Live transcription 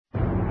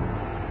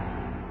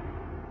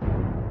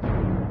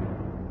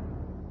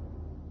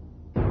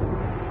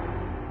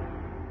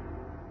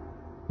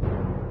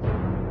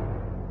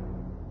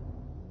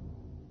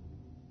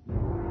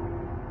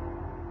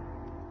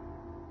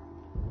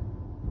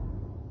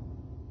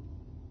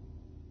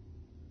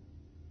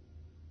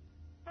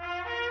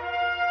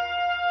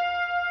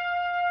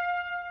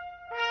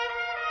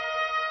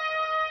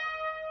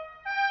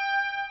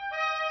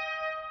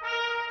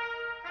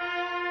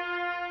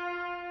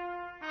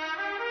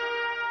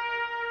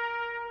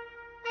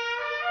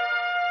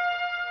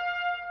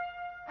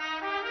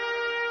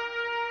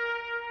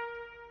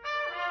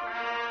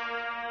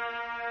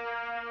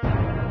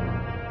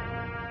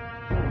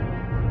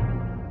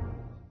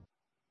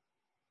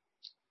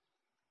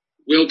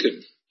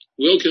Welcome.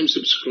 Welcome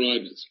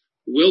subscribers.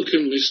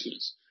 Welcome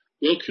listeners.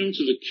 Welcome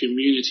to the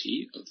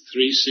community of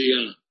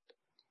 3CR,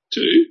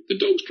 to the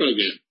Dogs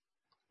Program.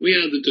 We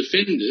are the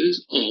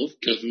defenders of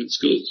government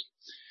schools.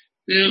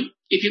 Now,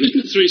 if you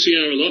listen to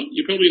 3CR a lot,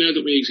 you probably know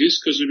that we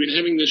exist because we've been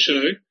having the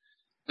show.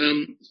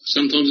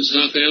 Sometimes it's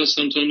half hour,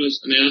 sometimes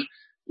it's an hour.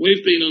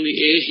 We've been on the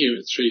air here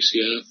at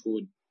 3CR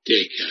for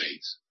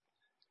decades.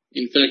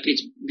 In fact,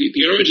 it's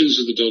the origins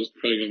of the Dogs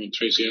Program on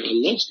 3CR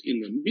are lost in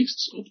the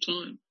mists of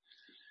time,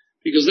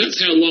 because that's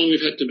how long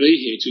we've had to be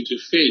here to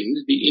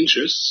defend the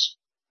interests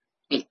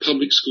of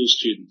public school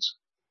students.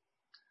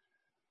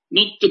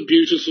 Not the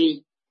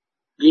beautiful,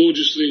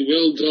 gorgeously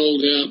well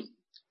doled out,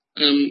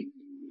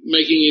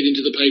 making it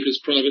into the papers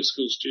private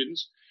school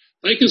students.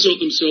 They can sort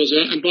themselves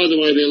out, and by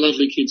the way, they're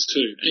lovely kids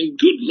too, and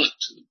good luck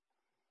to them.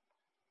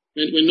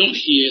 We're not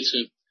here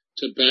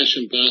to bash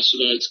and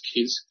bastardize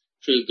kids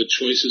for the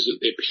choices that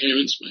their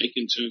parents make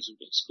in terms of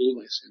what school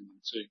they send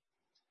them to.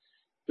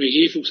 We're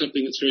here for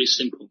something that's very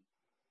simple.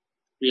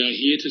 We are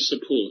here to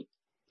support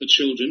the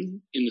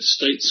children in the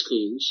state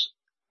schools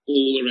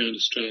all around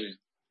Australia,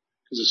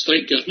 because the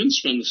state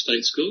governments run the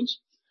state schools,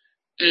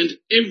 and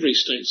every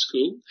state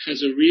school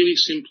has a really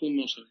simple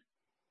motto.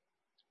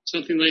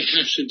 Something they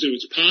have to do.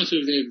 It's part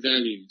of their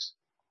values.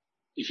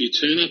 If you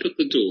turn up at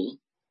the door,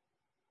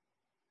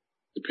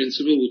 the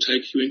principal will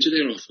take you into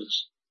their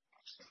office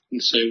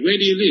and say, "Where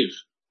do you live?"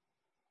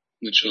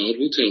 And the child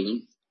will tell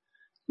them.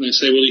 And they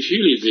say, "Well, if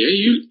you live there,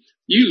 you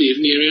live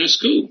near our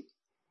school.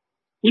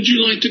 Would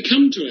you like to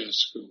come to our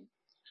school?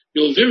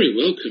 You're very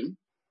welcome."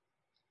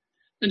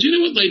 And do you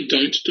know what they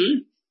don't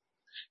do?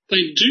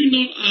 They do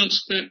not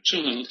ask that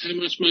child how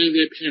much money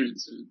their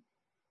parents earn.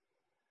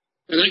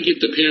 They don't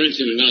get the parents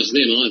in and ask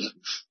them either.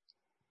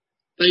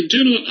 They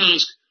do not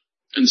ask,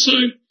 "And so,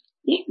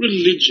 what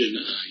religion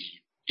are you?"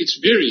 It's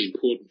very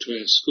important to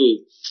our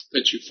school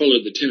that you follow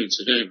the tenets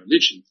of our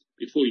religion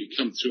before you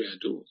come through our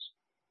doors.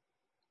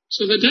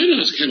 So they don't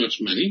ask how much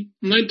money,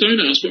 and they don't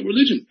ask what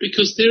religion,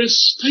 because they're a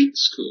state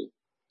school.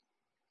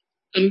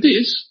 And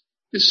this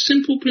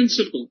simple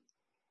principle: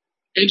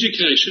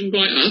 education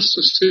by us,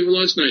 a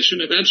civilised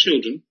nation, of our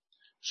children,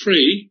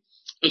 free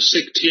of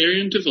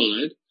sectarian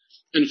divide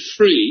and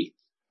free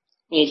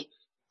of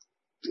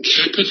the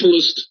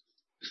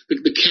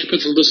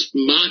capitalist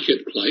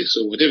marketplace,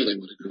 or whatever they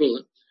want to call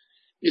it,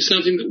 is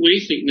something that we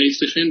think needs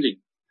defending.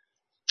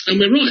 And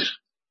we're right.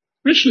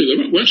 We're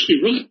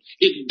actually right.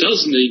 It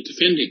does need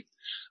defending.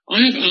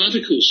 I have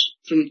articles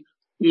from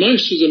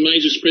most of the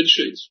major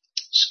spreadsheets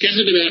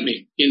scattered about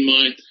me in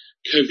my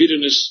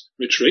COVIDinous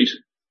retreat,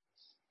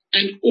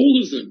 and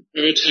all of them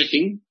are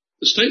attacking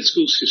the state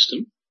school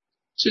system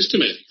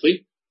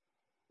systematically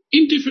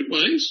in different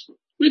ways,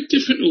 with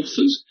different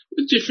authors,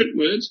 with different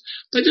words.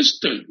 They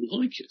just don't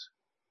like it.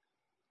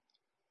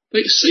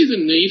 They see the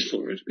need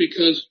for it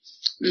because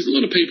there's a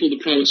lot of people the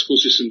private school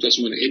system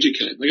doesn't want to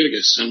educate. They've got to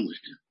go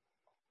somewhere.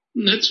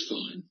 And that's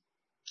fine.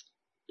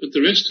 But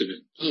the rest of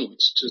it,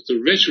 it's just the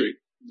rhetoric,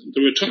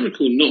 the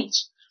rhetorical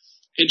knots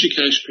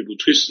education people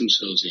twist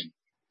themselves in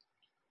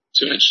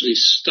to actually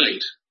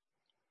state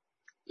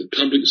that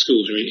public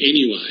schools are in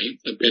any way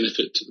a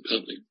benefit to the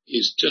public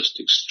is just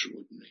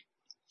extraordinary.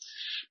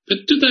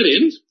 But to that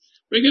end,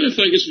 we're going to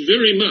focus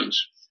very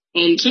much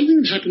on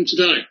something that happened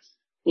today.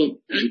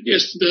 Well,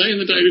 yesterday and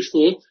the day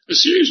before, a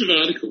series of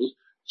articles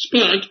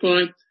sparked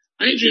by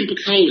Adrian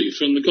Piccoli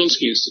from the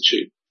Gonski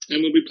Institute.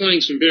 And we'll be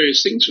playing some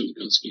various things from the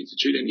Gonski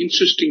Institute, an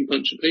interesting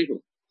bunch of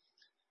people.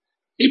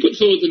 He put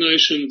forward the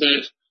notion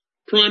that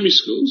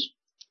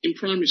in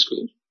primary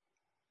schools,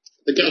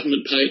 the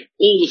government pay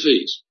all the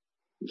fees.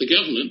 The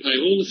government pay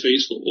all the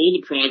fees for all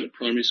the private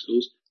primary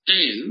schools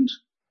and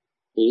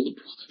all the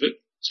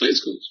private state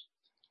schools.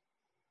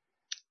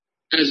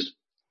 As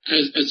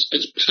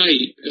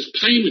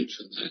payment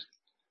for that,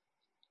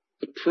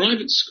 the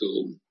private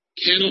school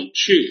cannot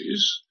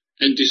choose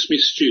and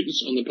dismiss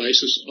students on the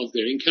basis of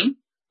their income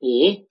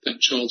or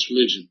that child's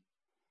religion.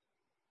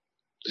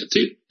 That's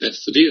it.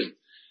 That's the deal.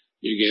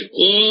 You get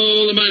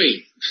all the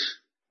money,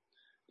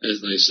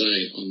 as they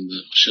say on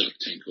the Shark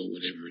Tank or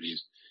whatever it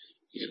is.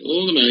 You get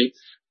all the money,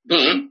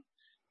 but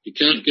you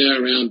can't go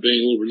around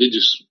being all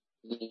religious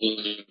all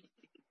over the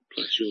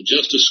place. You're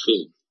just a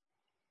school,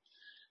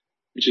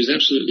 which is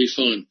absolutely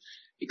fine,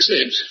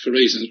 except for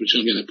reasons which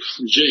I'm going to...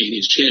 Jean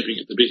is champing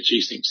at the bit.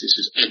 She thinks this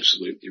is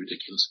absolutely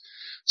ridiculous.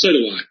 So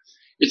do I.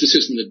 It's a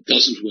system that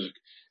doesn't work.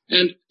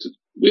 And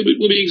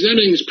we'll be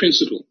examining this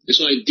principle, this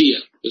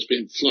idea that's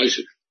been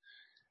floated.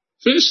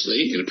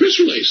 Firstly, in a press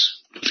release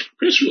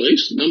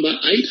number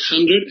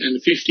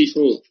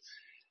 854,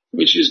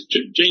 which is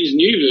Jean's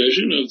new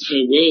version of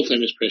her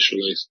world-famous press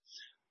release,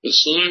 the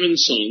siren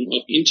song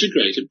of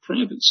integrated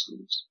private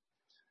schools.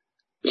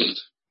 But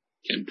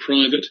can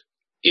private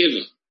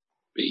ever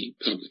be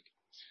public?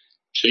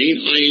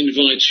 Jean, I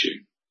invite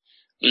you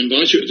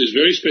at this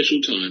very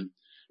special time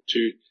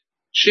to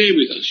share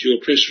with us your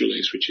press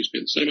release, which you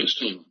spent so much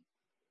time on.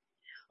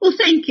 Well,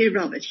 thank you,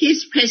 Robert.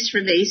 Here's press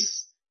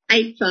release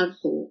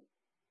 854.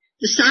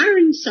 The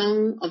siren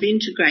song of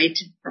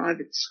integrated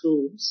private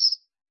schools.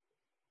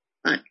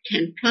 but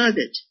can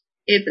private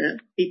ever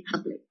be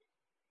public?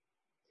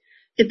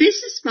 The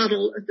business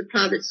model of the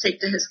private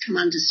sector has come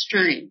under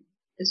strain,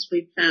 as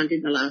we've found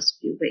in the last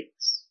few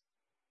weeks.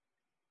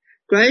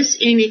 Gross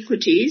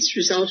inequities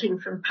resulting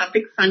from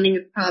public funding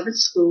of private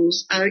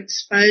schools are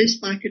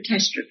exposed by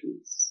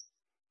catastrophes.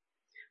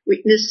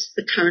 Witness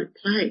the current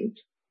plague.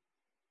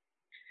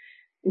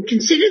 And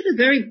consider the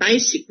very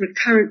basic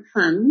recurrent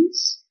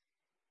funds,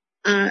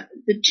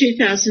 the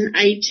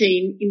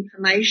 2018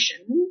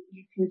 information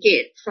you can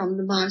get from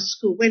the My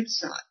School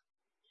website.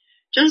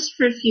 Just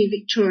for a few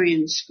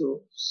Victorian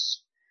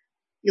schools.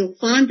 You'll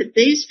find that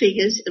these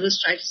figures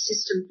illustrate a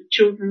system for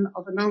children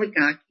of an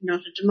oligarchy,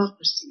 not a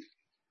democracy.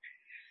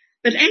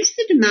 But as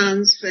the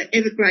demands for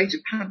ever greater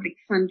public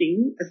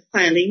funding of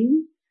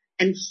failing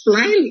and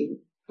flailing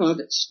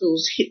private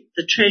schools hit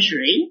the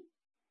Treasury,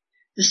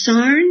 the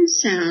siren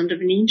sound of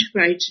an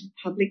integrated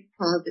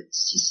public-private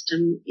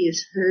system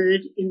is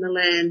heard in the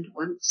land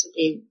once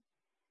again,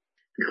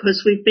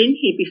 because we've been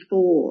here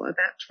before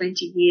about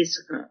 20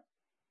 years ago.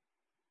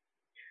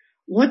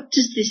 What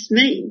does this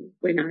mean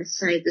when I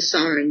say the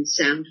siren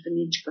sound of an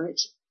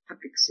integrated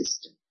public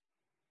system?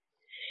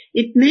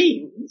 It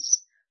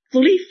means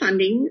fully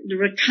funding the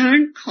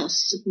recurrent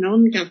costs of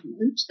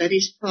non-government, that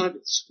is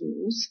private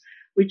schools,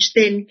 which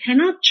then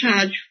cannot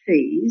charge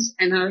fees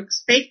and are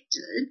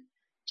expected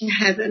to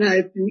have an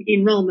open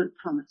enrolment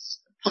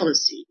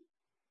policy.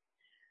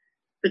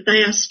 But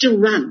they are still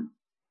run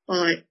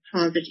by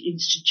private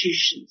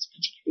institutions,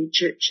 particularly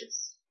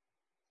churches.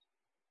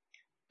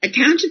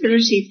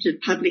 Accountability for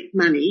public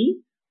money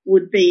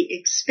would be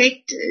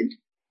expected,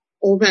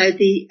 although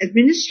the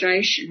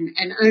administration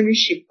and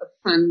ownership of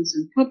funds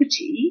and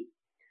property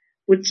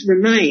would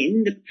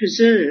remain the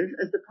preserve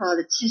of the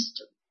private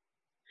system.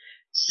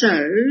 So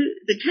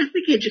the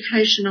Catholic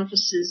education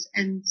officers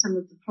and some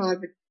of the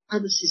private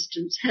other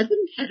systems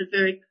haven't had a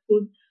very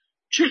good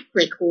track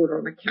record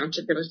on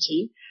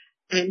accountability,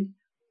 and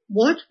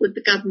what would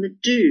the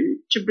government do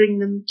to bring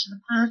them to the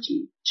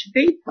party to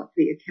be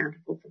properly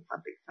accountable for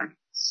public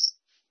funds?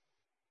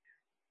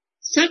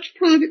 Such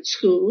private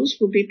schools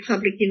will be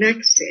public in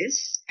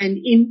access and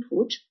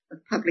input of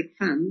public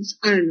funds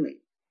only.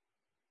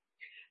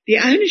 The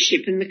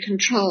ownership and the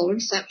control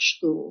of such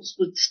schools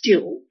would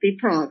still be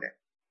private.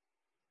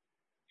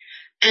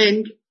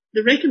 And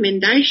the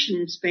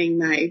recommendations being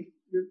made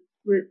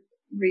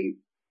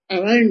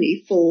are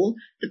only for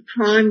the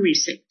primary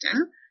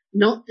sector,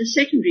 not the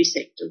secondary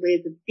sector where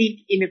the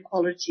big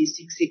inequalities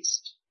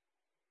exist.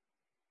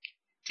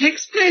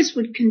 Taxpayers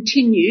would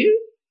continue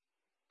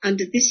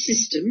under this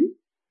system,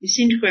 this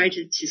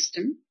integrated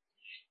system,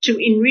 to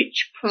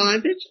enrich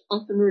private,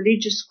 often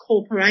religious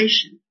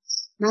corporations,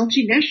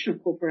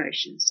 multinational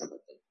corporations, some of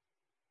them.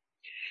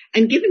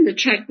 And given the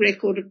track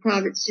record of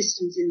private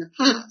systems in the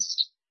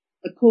past,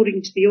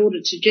 according to the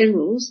Auditor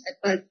Generals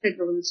at both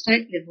federal and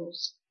state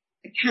levels,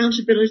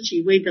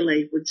 accountability, we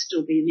believe, would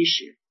still be an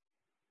issue.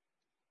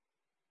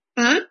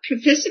 But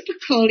Professor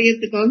Piccoli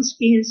of the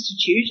Gonski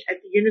Institute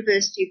at the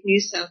University of New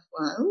South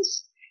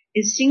Wales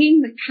is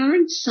singing the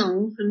current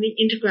song from the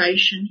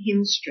integration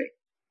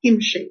hymn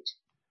sheet.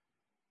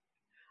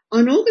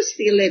 On August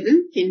the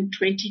 11th in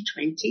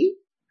 2020,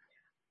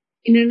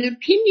 in an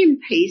opinion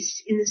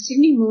piece in the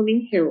Sydney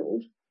Morning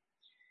Herald,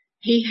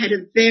 he had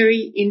a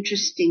very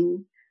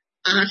interesting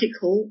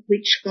article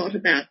which got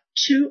about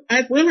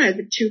well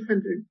over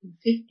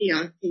 250,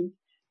 I think,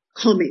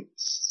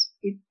 comments.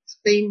 It's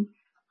been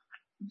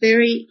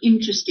very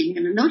interesting,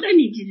 and not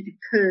only did it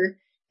occur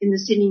in the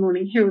Sydney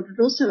Morning Herald,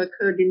 it also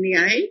occurred in The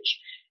Age.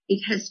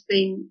 It has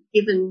been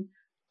given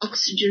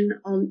oxygen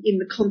in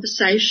the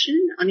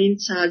conversation on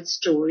Inside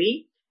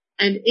Story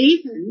and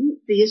even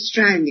The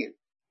Australian.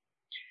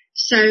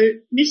 So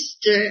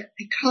Mr.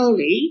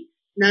 Piccoli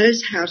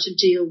knows how to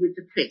deal with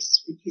the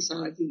press with his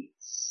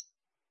ideas.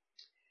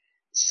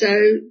 So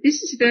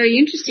this is a very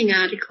interesting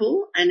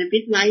article, and a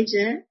bit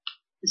later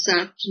this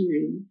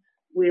afternoon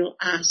we'll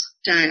ask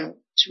Dale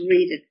to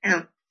read it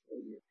out for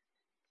you.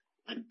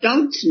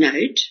 Dogs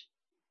note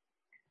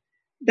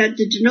that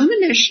the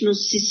denominational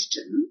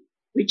system,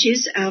 which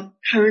is our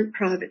current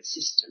private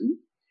system,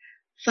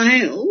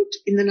 failed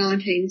in the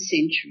 19th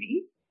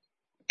century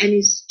and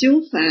is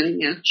still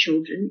failing our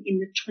children in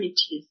the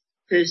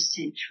 21st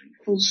century,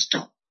 full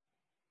stop.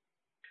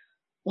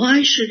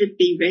 Why should it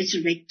be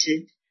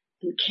resurrected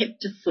and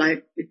kept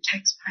afloat with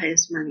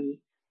taxpayers' money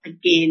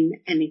again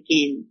and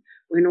again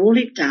when all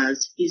it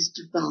does is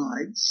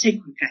divide,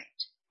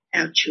 segregate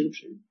our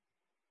children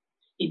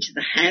into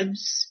the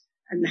haves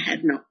and the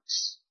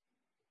have-nots?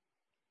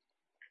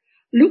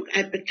 Look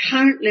at the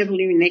current level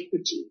of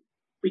inequity,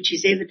 which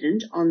is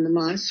evident on the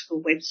My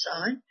School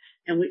website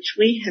and which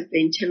we have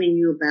been telling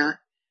you about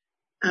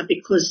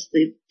because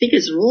the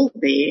figures are all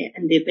there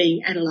and they're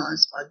being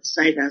analysed by the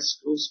Save Our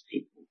Schools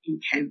people in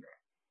Canberra.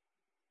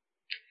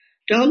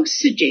 Dogs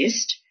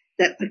suggest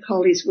that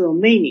Piccoli's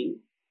well-meaning.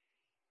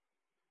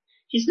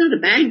 He's not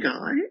a bad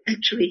guy.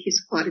 Actually,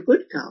 he's quite a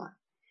good guy.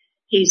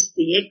 He's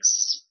the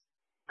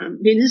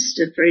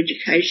ex-Minister for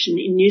Education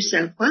in New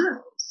South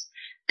Wales,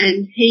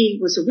 and he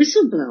was a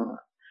whistleblower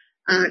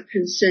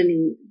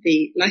concerning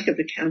the lack of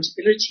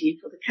accountability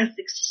for the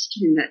Catholic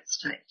system in that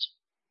state.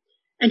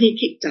 And he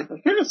kicked up a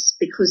fuss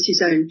because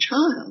his own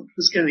child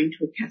was going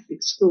to a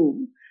Catholic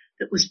school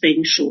that was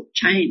being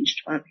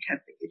shortchanged by the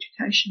Catholic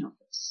Education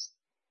Office.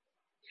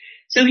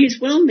 So he's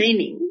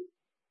well-meaning.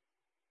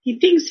 He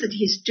thinks that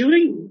he's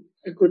doing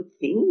a good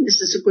thing.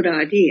 This is a good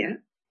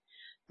idea.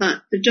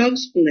 But the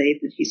dogs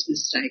believe that he's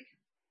mistaken.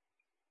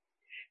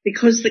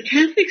 Because the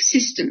Catholic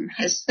system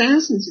has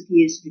thousands of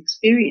years of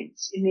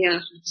experience in the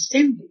art of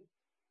dissembling.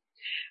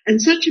 And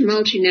such a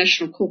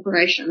multinational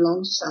corporation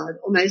alongside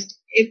almost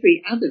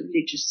every other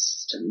religious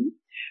system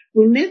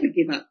will never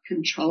give up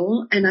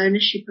control and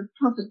ownership of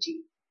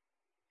property,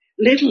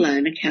 let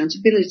alone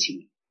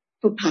accountability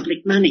for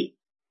public money.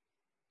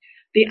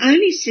 The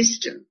only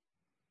system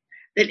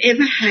that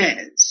ever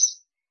has,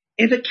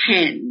 ever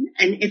can,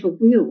 and ever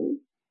will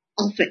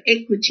offer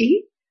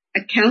equity,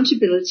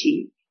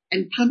 accountability,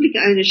 and public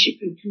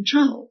ownership and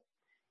control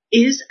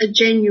is a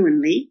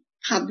genuinely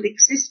public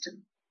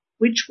system,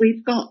 which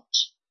we've got.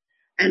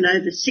 And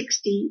over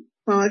 65%,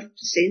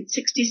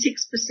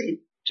 66%,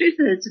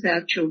 2/3 of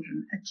our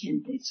children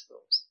attend these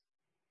schools.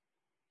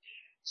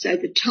 So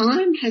the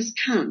time has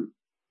come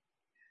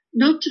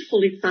not to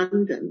fully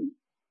fund them,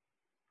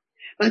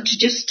 but to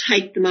just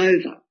take them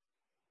over.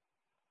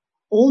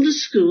 All the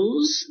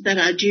schools that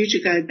are due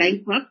to go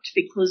bankrupt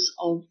because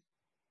of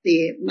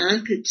the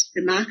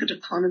market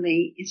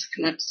economy is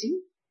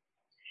collapsing,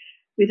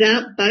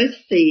 without both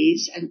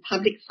fees and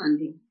public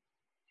funding,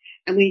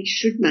 and we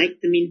should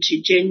make them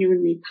into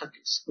genuinely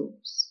public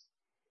schools.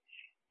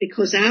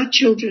 Because our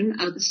children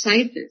are the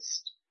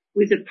safest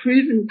with a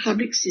proven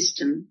public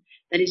system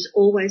that is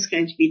always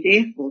going to be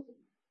there for them,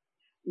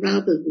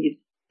 rather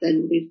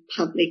than with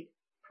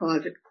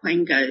public-private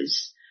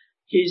quangos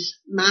whose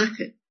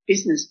market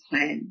business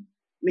plan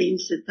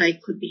means that they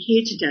could be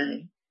here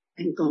today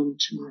and gone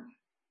tomorrow.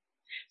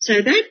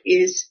 So that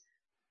is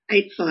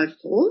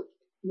 854.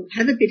 We'll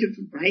have a bit of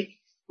a break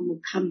and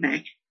we'll come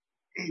back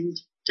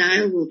and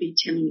Dale will be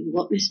telling you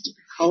what Mr.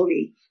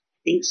 Piccoli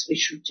thinks we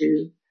should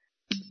do.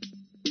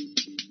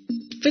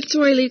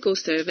 Fitzroy Legal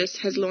Service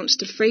has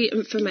launched a free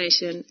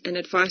information and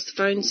advice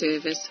phone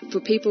service for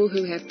people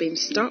who have been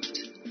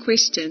stopped,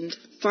 questioned,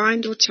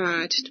 fined or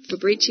charged for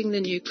breaching the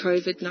new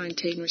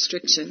COVID-19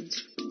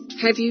 restrictions.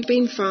 Have you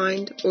been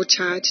fined or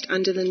charged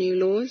under the new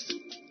laws?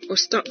 Or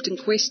stopped and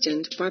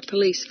questioned by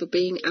police for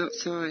being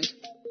outside?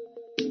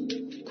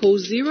 Call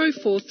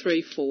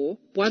 0434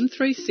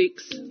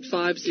 136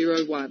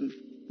 501.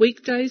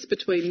 Weekdays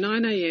between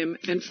 9am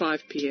and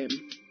 5pm.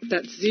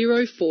 That's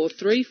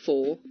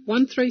 0434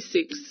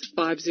 136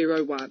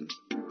 501.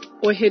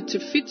 Or head to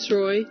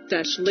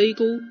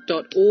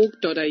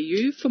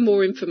fitzroy-legal.org.au for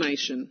more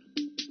information.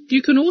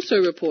 You can also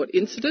report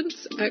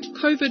incidents at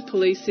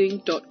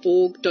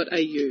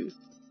covidpolicing.org.au.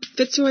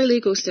 Fitzroy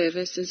Legal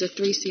Service is a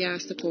 3CR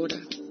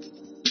supporter.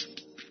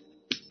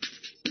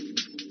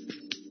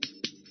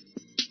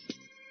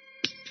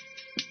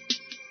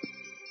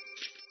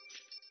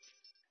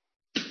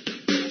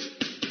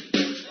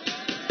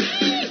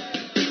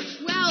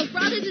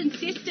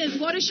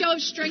 What a show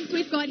of strength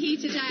we've got here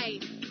today.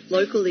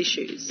 Local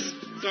issues.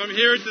 So I'm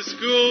here at the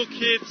school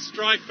kids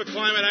strike for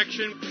climate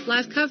action.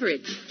 Live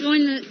coverage.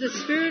 Join the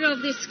spirit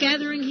of this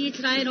gathering here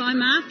today at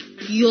IMAR.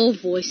 Your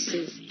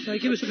voices. So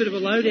give us a bit of a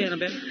lowdown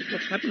about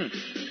what's happening.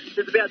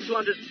 There's about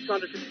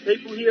 250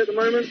 people here at the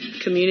moment.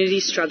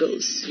 Community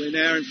struggles. We're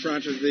now in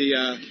front of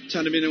the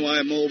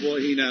Tundaminawaya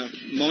Maulboyhina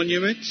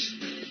Monument.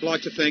 I'd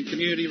like to thank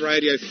Community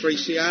Radio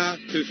 3CR,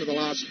 who for the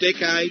last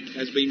decade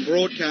has been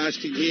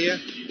broadcasting here.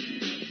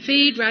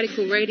 Feed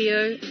Radical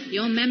Radio.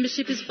 Your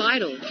membership is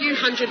vital. A few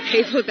hundred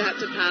people about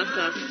to pass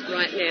us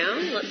right now.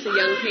 Lots of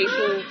young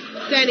people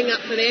standing up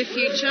for their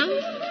future.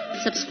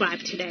 Subscribe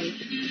today.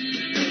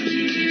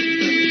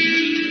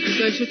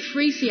 Go to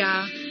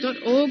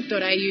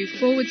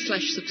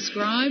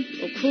 3cr.org.au/subscribe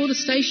or call the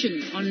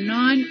station on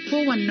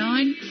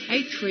 9419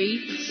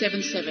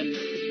 8377.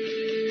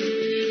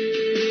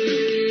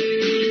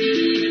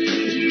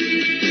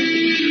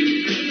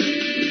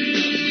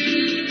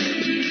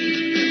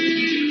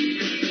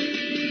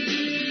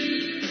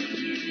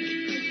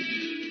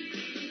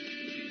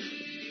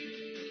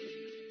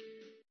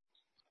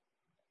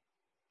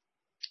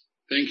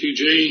 Thank you,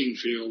 Jean,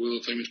 for your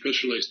world-famous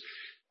press release.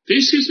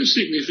 This is a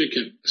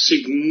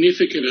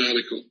significant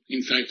article.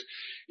 In fact,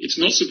 it's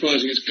not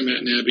surprising it's come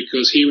out now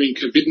because here in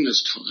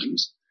COVIDness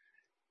times,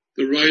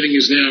 the writing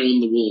is now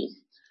on the wall.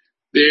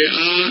 There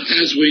are,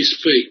 as we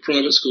speak,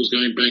 private schools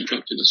going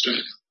bankrupt in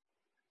Australia.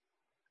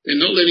 They're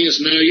not letting us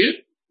know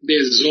yet.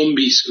 They're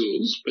zombie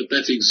schools, but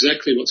that's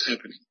exactly what's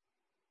happening.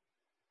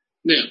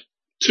 Now,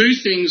 two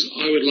things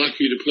I would like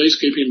you to please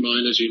keep in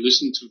mind as you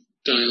listen to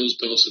Dale's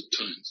dulcet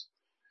tones.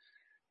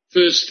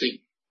 First thing,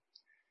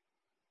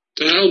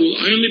 Dale will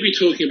only be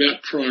talking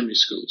about primary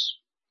schools.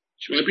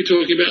 She won't be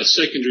talking about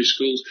secondary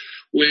schools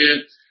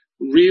where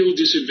real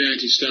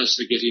disadvantage starts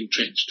to get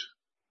entrenched.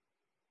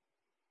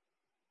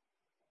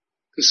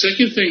 The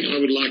second thing I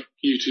would like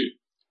you to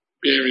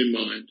bear in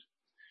mind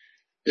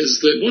is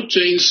that what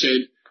Jean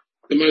said,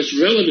 the most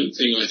relevant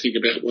thing I think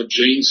about what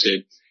Jean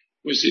said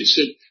was it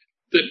said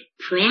that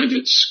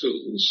private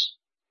schools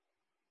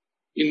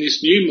in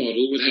this new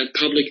model would have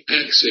public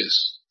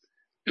access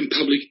and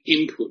public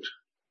input,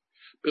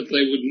 but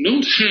they would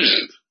not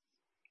have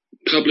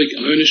public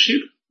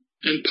ownership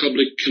and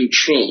public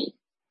control.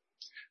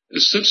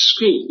 As such,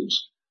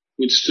 schools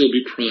would still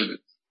be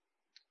private.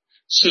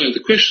 So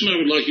the question I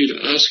would like you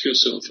to ask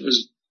yourself,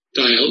 as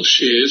Dale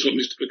shares what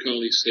Mr.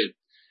 Piccoli said,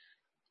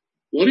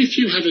 what if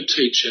you have a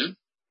teacher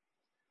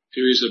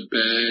who is a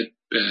bad,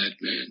 bad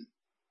man?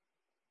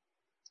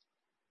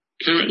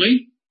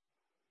 Currently,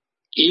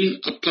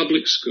 in a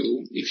public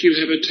school, if you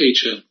have a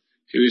teacher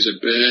who is a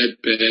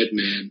bad, bad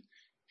man,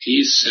 he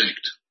is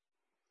sacked.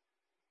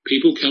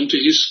 People come to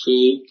his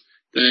school,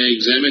 they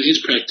examine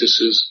his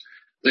practices,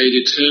 they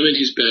determine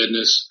his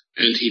badness,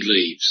 and he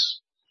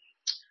leaves.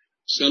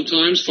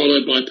 Sometimes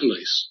followed by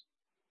police.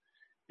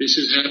 This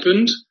has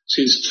happened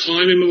since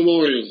time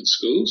immemorial in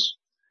schools.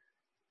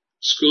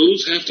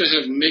 Schools have to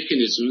have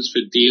mechanisms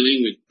for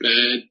dealing with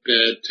bad,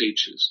 bad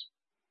teachers.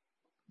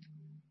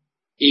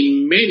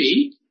 In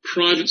many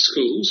private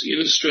schools in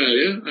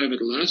Australia over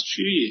the last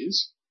few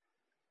years,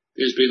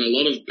 there's been a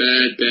lot of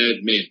bad,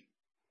 bad men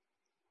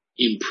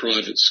in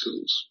private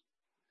schools.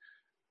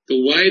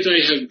 The way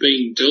they have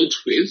been dealt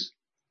with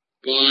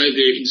by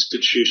their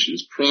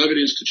institutions, private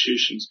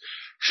institutions,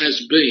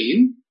 has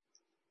been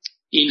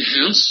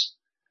in-house,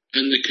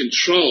 and the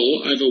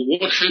control over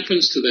what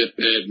happens to that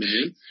bad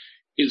man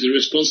is the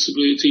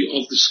responsibility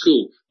of the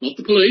school, not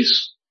the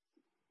police,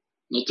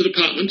 not the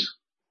department,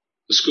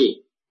 the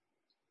school,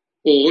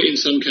 or in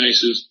some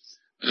cases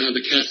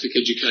the Catholic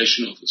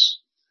Education Office,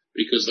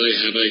 because they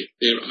have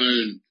their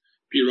own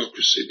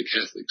bureaucracy, the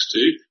Catholics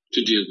do,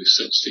 to deal with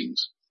such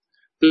things.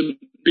 The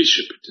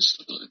bishop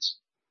decides.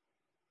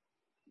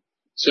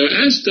 So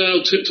as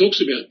Dale talks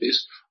about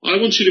this, I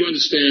want you to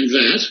understand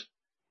that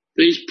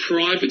these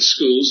private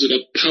schools that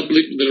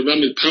are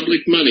run with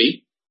public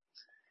money,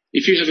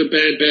 if you have a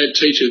bad, bad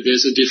teacher,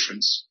 there's a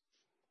difference.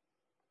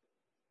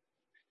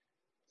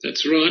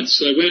 That's right.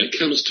 So when it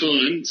comes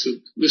time to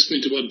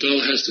listening to what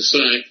Dale has to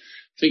say,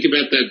 think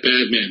about that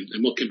bad man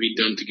and what can be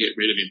done to get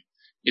rid of him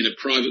in a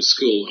private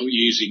school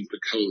using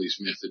Piccoli's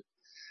method.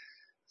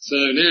 So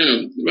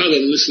now, rather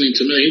than listening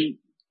to me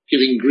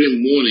giving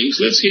grim warnings,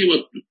 let's hear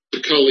what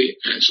Piccoli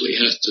actually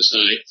has to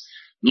say,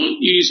 not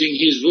using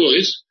his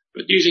voice,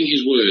 but using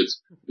his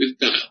words with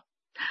Dale.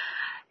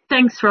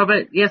 Thanks,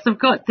 Robert. Yes, I've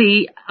got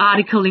the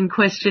article in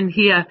question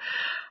here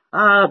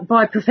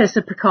by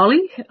Professor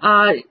Piccoli.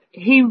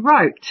 He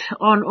wrote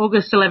on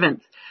August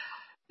 11th,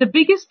 the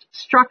biggest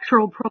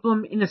structural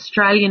problem in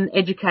Australian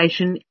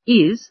education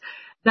is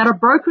that a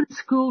broken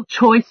school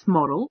choice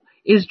model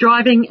is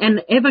driving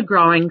an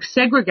ever-growing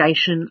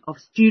segregation of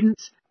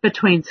students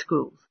between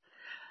schools.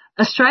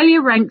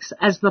 Australia ranks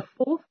as the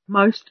fourth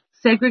most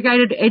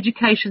segregated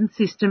education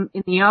system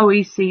in the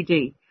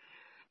OECD.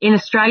 In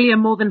Australia,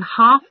 more than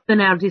half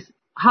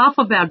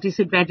of our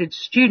disadvantaged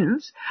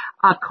students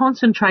are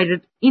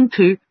concentrated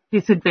into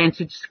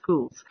disadvantaged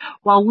schools,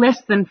 while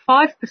less than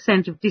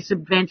 5% of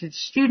disadvantaged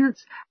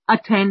students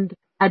attend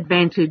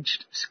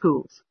advantaged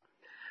schools.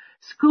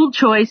 School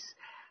choice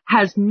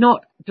has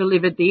not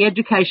delivered the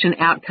education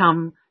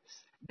outcomes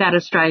that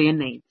Australia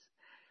needs.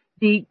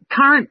 The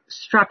current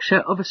structure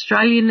of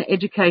Australian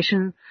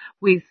education,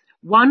 with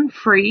one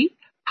free,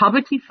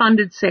 publicly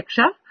funded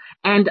sector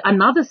and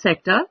another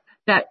sector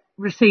that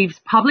receives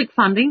public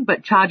funding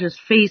but charges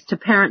fees to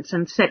parents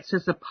and sets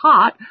us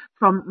apart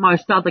from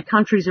most other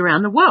countries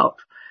around the world.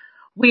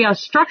 We are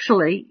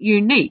structurally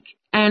unique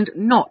and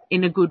not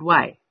in a good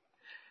way.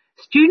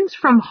 Students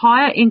from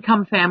higher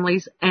income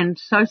families and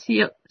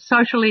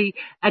socially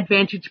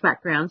advantaged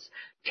backgrounds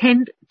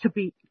tend to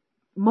be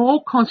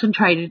more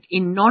concentrated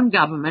in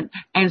non-government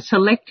and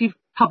selective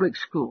public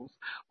schools,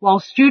 while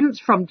students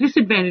from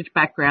disadvantaged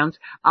backgrounds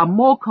are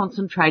more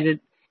concentrated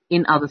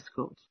in other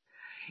schools.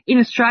 In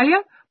Australia,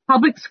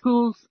 public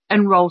schools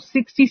enrol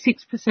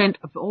 66%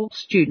 of all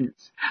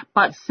students,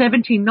 but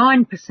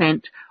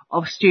 79%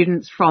 of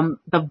students from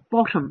the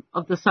bottom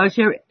of the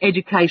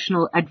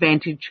socio-educational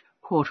advantage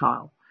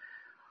quartile.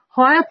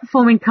 Higher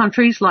performing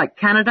countries like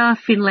Canada,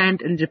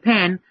 Finland and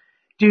Japan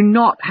do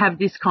not have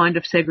this kind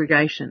of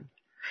segregation.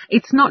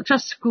 It's not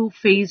just school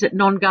fees at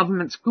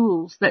non-government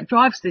schools that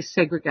drives this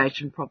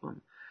segregation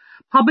problem.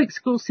 Public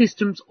school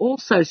systems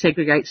also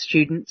segregate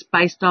students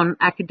based on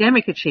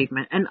academic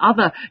achievement and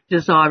other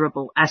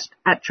desirable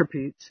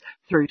attributes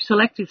through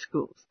selective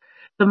schools.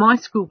 The My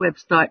School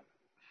website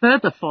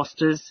further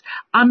fosters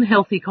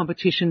unhealthy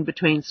competition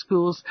between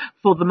schools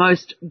for the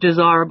most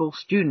desirable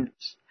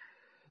students.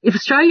 If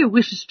Australia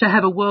wishes to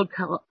have a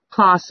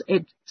world-class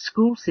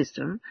school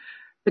system,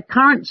 the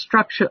current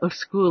structure of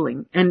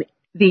schooling and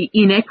the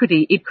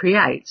inequity it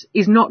creates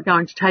is not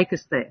going to take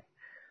us there.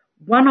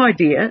 One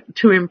idea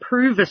to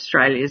improve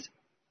Australia's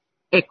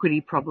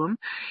equity problem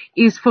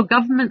is for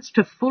governments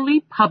to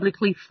fully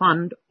publicly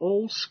fund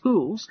all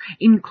schools,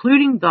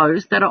 including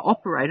those that are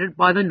operated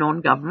by the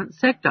non-government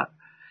sector.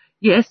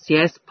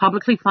 Yes,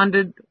 publicly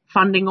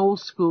funding all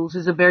schools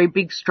is a very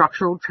big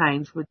structural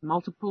change with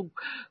multiple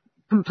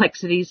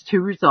complexities to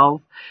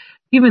resolve.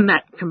 Given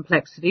that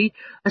complexity,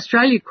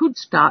 Australia could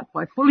start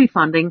by fully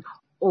funding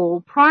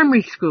all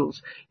primary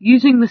schools,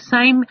 using the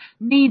same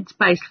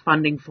needs-based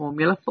funding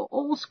formula for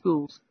all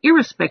schools,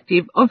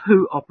 irrespective of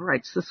who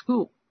operates the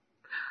school.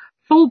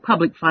 Full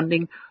public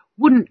funding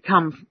wouldn't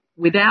come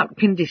without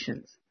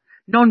conditions.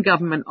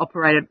 Non-government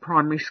operated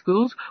primary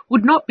schools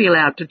would not be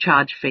allowed to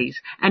charge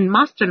fees and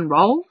must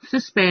enrol,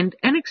 suspend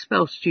and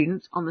expel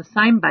students on the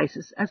same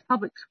basis as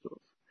public schools.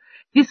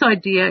 This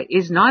idea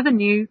is neither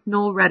new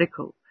nor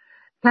radical.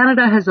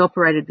 Canada has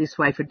operated this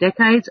way for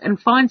decades and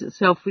finds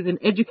itself with an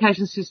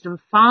education system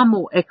far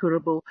more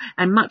equitable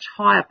and much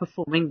higher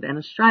performing than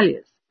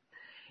Australia's.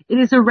 It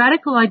is a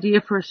radical idea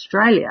for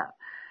Australia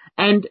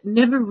and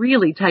never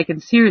really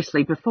taken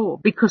seriously before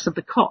because of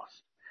the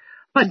cost.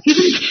 But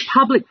given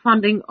public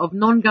funding of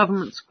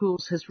non-government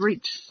schools has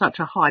reached such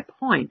a high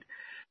point,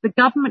 the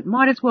government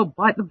might as well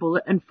bite the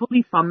bullet and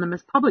fully fund them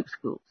as public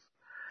schools.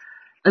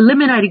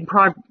 Eliminating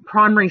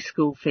primary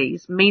school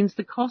fees means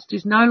the cost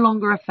is no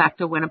longer a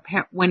factor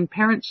when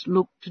parents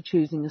look to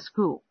choosing a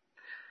school.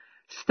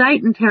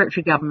 State and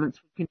territory governments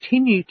will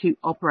continue to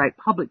operate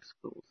public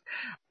schools,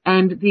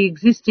 and the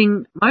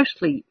existing,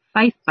 mostly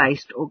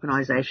faith-based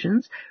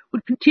organisations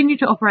would continue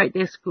to operate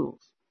their schools.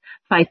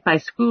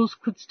 Faith-based schools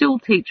could still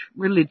teach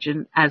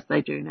religion as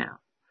they do now.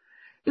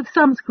 If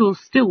some schools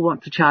still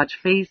want to charge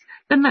fees,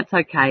 then that's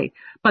okay,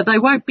 but they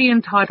won't be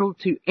entitled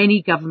to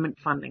any government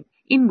funding,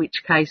 in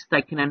which case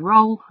they can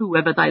enrol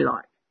whoever they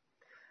like.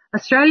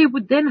 Australia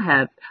would then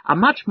have a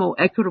much more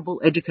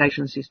equitable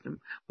education system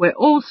where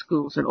all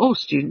schools and all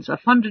students are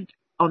funded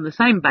on the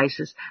same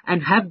basis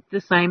and have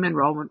the same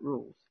enrolment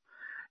rules.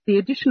 The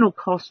additional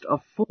cost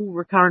of full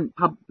recurrent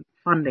public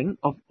funding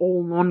of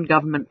all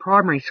non-government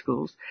primary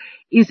schools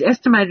is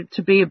estimated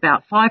to be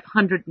about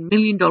 $500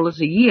 million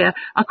a year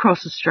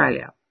across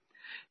Australia.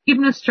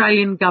 Given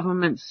Australian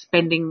government's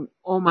spending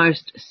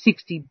almost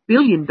 $60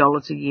 billion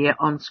a year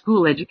on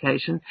school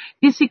education,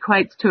 this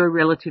equates to a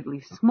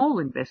relatively small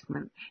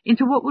investment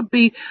into what would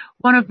be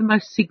one of the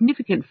most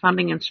significant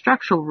funding and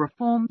structural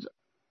reforms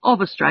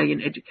of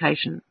Australian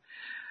education.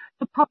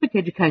 The public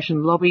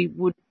education lobby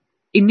would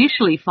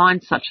initially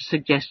find such a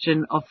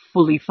suggestion of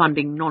fully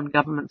funding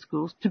non-government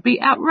schools to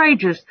be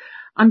outrageous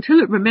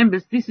until it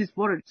remembers this is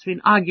what it's been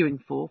arguing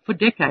for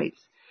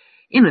decades.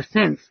 In a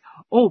sense,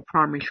 all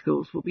primary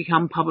schools will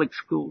become public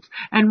schools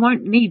and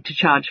won't need to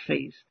charge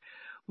fees.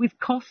 With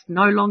cost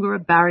no longer a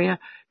barrier,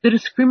 the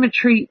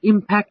discriminatory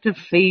impact of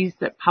fees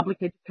that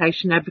public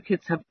education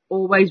advocates have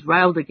always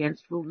railed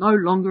against will no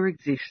longer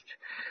exist.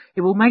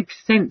 It will make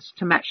sense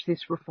to match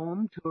this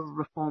reform to a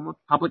reform of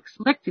public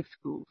selective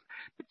schools,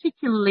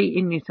 particularly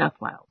in New South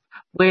Wales,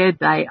 where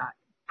they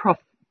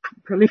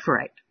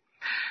proliferate.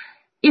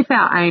 If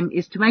our aim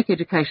is to make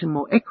education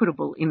more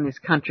equitable in this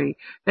country,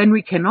 then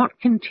we cannot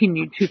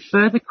continue to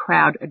further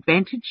crowd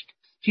advantaged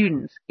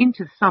students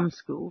into some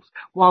schools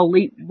while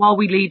we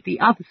leave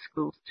the other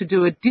schools to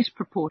do a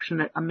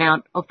disproportionate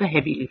amount of the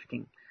heavy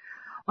lifting.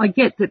 I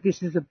get that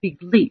this is a big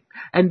leap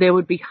and there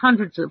would be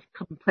hundreds of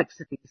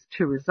complexities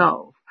to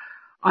resolve.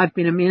 I've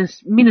been a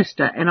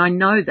minister and I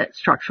know that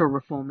structural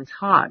reform is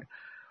hard.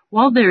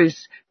 While there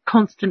is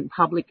constant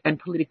public and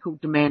political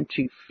demand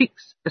to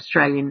fix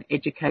Australian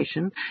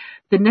education,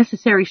 the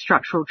necessary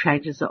structural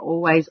changes are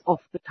always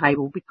off the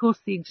table because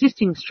the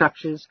existing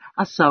structures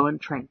are so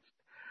entrenched.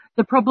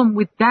 The problem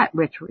with that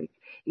rhetoric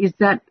is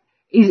that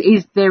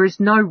there is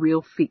no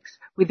real fix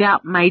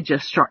without major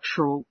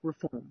structural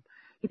reform.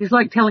 It is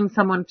like telling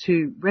someone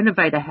to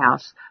renovate a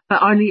house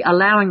but only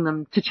allowing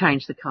them to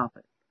change the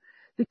carpet.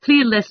 The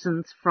clear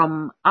lessons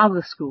from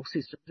other school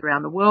systems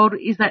around the world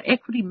is that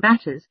equity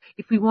matters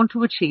if we want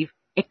to achieve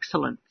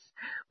excellence.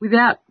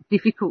 Without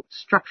difficult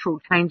structural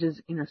changes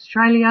in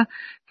Australia,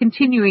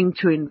 continuing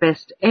to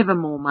invest ever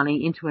more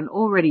money into an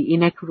already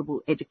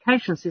inequitable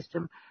education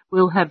system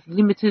will have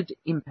limited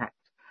impact.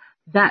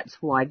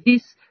 That's why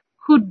this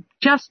could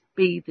just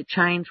be the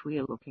change we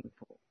are looking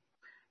for.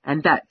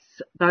 And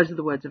those are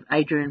the words of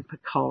Adrian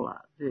Piccoli,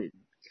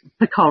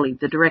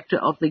 the director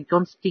of the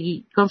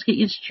Gonski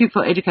Institute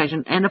for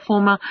Education and a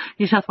former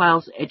New South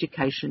Wales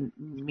Education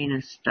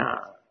Minister.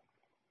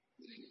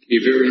 Thank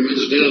you very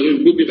much,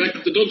 Dale. We'll be back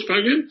at the Dogs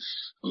program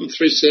on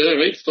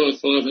 3CR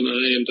 855 and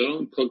AM dial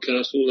and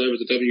podcast all over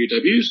the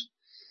WWs,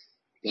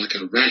 like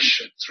a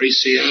rash at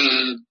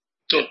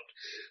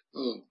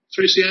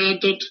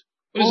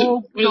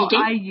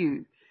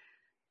 3cr.org.au.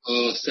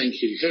 Oh,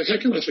 thank you. How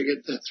can I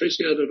forget that?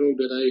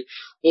 3cr.org.au.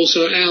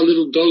 Also, our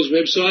little dogs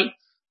website.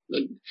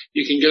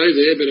 You can go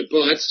there, but it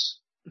bites.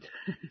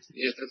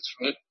 Yeah, that's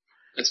right.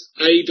 That's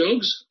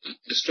ADOGS,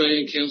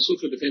 Australian Council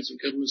for Defence of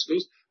Government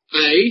Schools,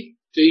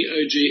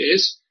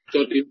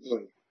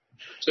 ADOGS.info.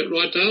 Is that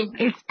right, Dale?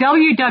 It's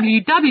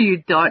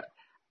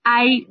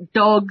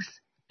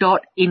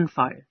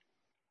www.adogs.info.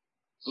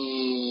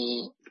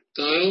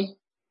 Dale?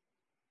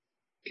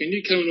 can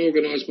you come and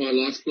organise my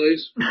life,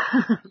 please?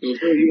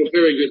 You're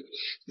very good.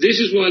 This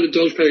is why the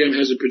Dogs program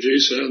has a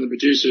producer, and the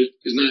producer,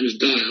 his name is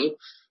Dale,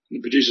 and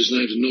the producer's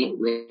name is not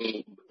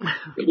Rob.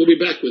 But we'll be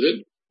back with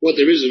it, what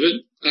there is of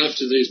it,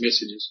 after these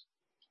messages.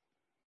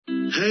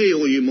 Hey,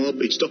 all you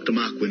mob, it's Dr.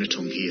 Mark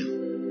Winnetong here.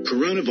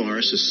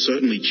 Coronavirus has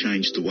certainly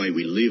changed the way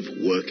we live,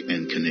 work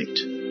and connect.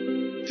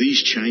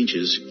 These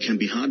changes can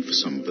be hard for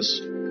some of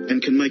us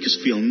and can make us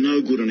feel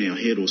no good in our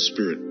head or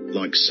spirit,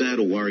 like sad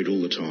or worried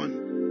all the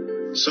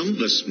time. Some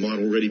of us might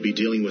already be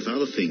dealing with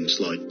other things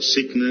like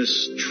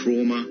sickness,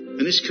 trauma,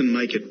 and this can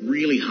make it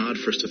really hard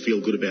for us to feel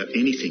good about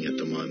anything at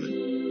the moment.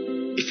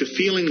 If you're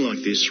feeling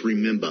like this,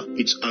 remember,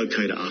 it's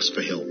okay to ask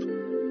for help.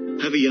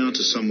 Have a yarn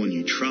to someone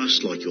you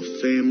trust, like your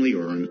family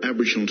or an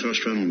Aboriginal and Torres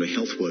Strait Islander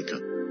health worker.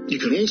 You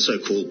can also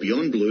call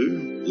Beyond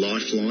Blue,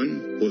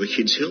 Lifeline, or the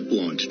Kids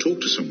Helpline to talk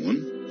to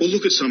someone, or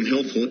look at some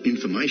helpful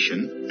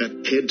information at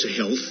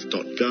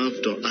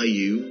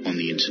headtohealth.gov.au on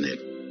the internet.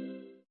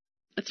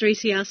 A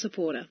 3CR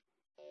supporter.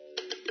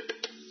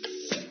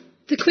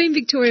 The Queen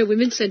Victoria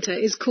Women's Centre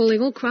is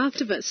calling all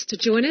craftivists to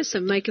join us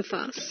and make a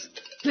fuss.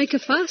 Make a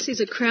Fuss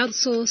is a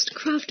crowdsourced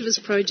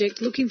craftivist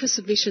project looking for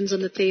submissions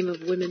on the theme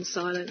of women's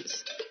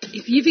silence.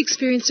 If you've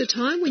experienced a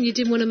time when you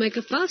didn't want to make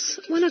a fuss,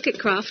 why not get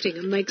crafting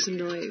and make some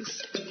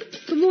noise?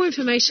 For more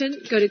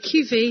information, go to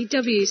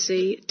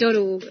qvwc.org.au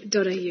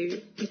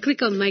and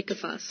click on Make a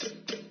Fuss.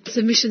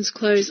 Submissions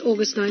close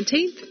August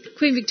 19th.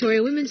 Queen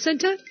Victoria Women's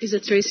Centre is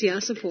a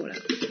 3CR supporter.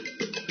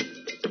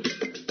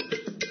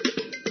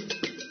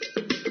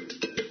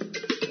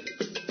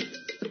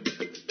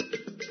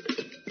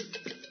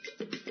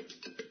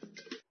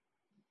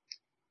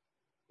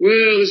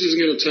 Well, this isn't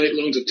going to take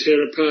long to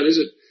tear apart, is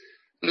it?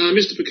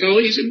 Mr.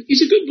 Piccoli,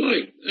 he's a good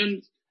bloke,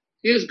 and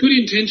he has good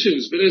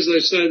intentions, but as they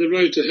say, the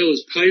road to hell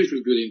is paved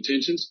with good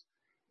intentions,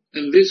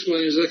 and this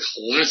one is a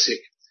classic.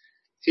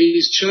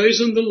 He's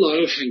chosen the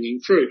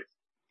low-hanging fruit.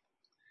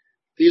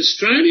 The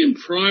Australian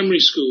primary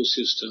school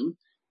system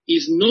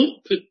is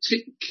not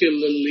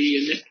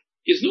particularly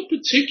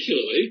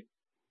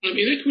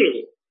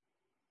inequitable,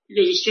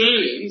 because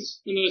Australians,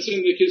 when they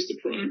send their kids to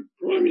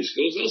primary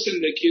schools, they'll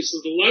send their kids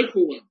to the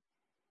local one,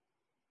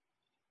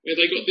 where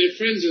they got their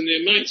friends and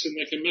their mates and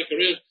they can muck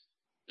around.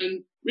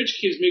 And rich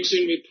kids mix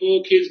in with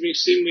poor kids,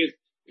 mix in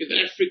with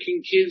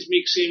African kids,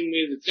 mix in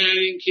with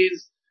Italian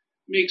kids,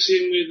 mix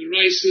in with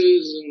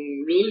races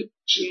and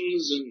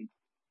religions. And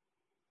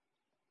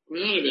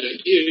I don't know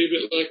about you,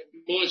 but like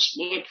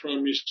my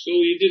primary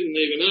school, you didn't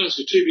even ask.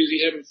 You're too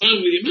busy having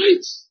fun with your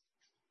mates.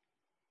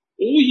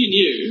 All you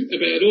knew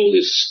about all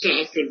this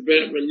stuff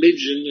about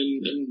religion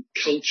and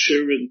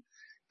culture and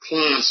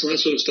class and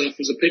that sort of stuff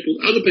was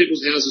other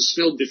people's houses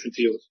smelled different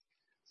to yours.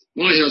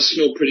 My house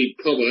smelled pretty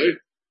povo,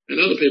 and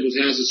other people's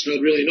houses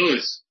smelled really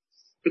nice.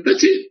 But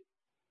that's it.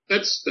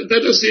 That's the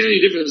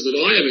only difference that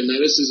I ever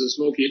noticed as a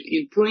small kid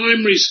in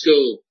primary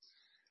school.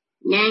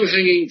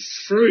 Low-hanging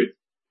fruit,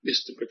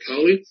 Mr.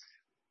 Piccoli.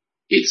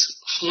 It's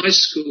high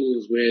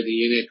schools where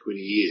the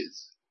inequity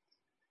is.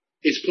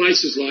 It's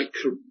places like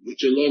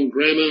Geelong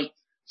Grammar,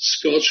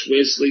 Scotch,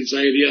 Wesley,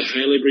 Xavier,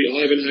 Haileybury,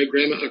 Ivanhoe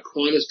Grammar,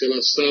 Aquinas, De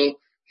La Salle,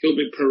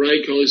 Hilbert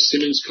Parade College,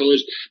 Simmons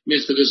College,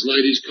 Methodist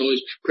Ladies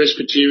College,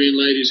 Presbyterian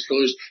Ladies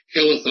College,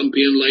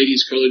 Calathumpian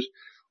Ladies College.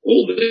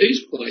 All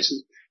these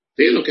places,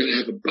 they're not going to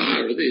have a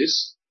bar of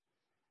this.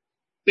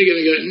 They're going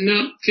to go,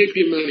 no, keep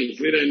your money.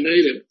 We don't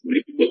need it.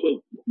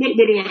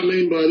 What do I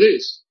mean by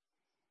this?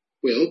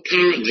 Well,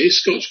 currently,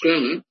 Scotch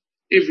Grammar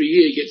every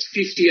year gets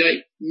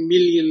 $58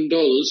 million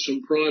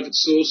from private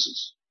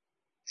sources.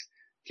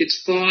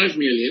 Gets $5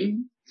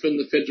 million from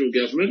the federal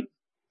government,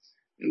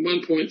 and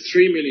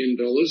 $1.3 million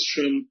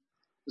from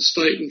the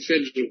state and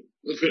federal,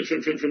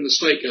 from the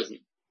state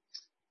government.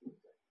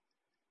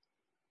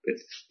 But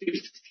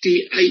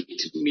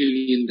 $58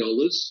 million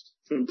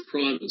from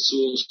private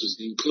sources,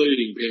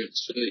 including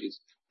parents' fees.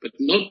 But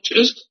not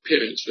just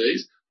parents'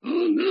 fees.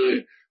 Oh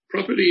no,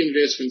 property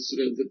investments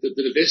that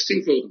are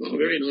vesting for them. Oh,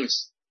 very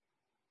nice.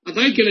 Are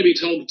they going to be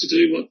told to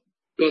do what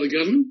by the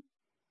government?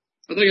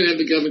 Are they going to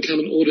have the government come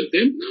and audit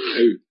them?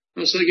 No.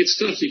 So they get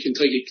stuffed. You can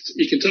take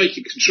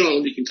your control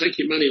and you can take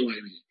your money away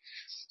with you.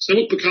 So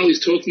what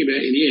Piccoli's talking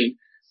about in the end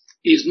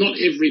is not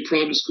every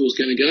private school is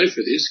going to go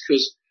for this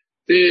because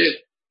they're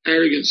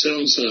arrogant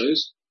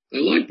so-and-sos. They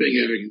like being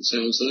arrogant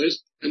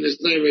so-and-sos and there's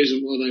no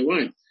reason why they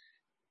won't.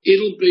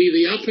 It'll be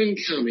the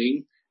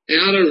up-and-coming,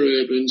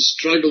 outer-urban,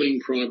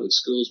 struggling private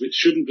schools which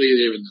shouldn't be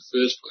there in the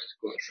first place,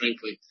 quite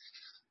frankly.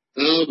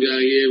 They'll go,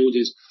 yeah, we'll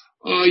just,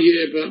 oh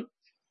yeah, but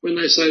when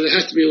they say they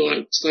have to be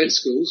like state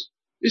schools,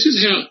 this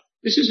is how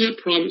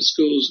private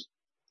schools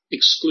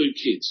exclude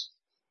kids.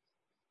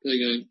 They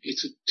go,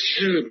 it's a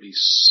terribly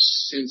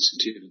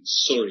sensitive and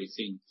sorry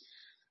thing,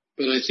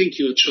 but I think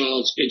your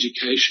child's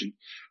education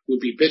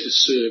would be better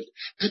served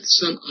at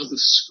some other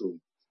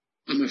school.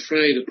 I'm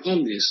afraid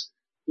upon this,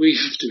 we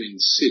have to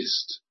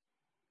insist.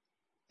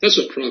 That's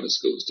what private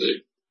schools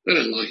do. They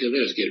don't like it, they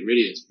just get rid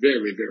of it. It's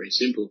very, very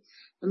simple.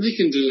 And they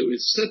can do it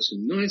with such a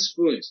nice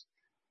voice,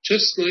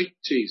 just like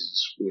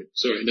Jesus would.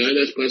 Sorry, no,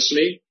 that's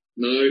blasphemy.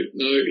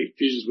 No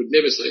accusers would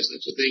never say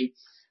such a thing,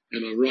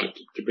 and I'm right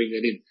to bring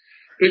that in.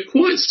 But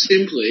quite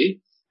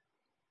simply,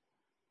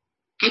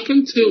 up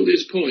until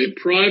this point,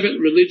 private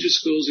religious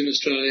schools in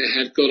Australia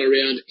have got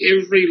around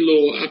every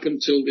law up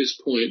until this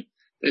point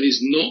that is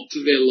not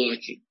to their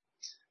liking.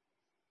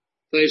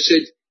 They've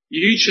said,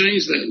 you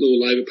change that law,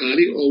 Labor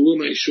Party, or we'll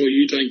make sure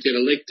you don't get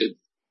elected.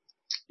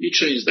 You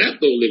change that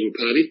law, Liberal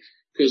Party,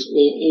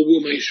 or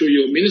we'll make sure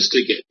your minister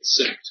gets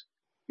sacked,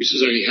 which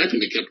has only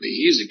happened a couple of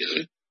years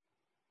ago.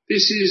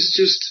 This is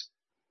just,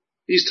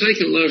 he's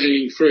taken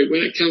low-hanging fruit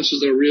when it comes to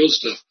the real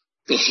stuff,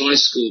 the high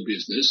school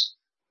business,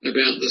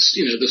 about the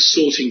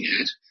sorting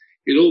hat.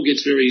 It all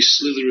gets very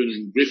Slytherin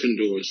and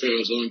Gryffindor as far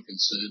as I'm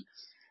concerned.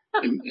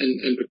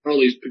 And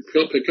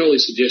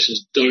Piccoli's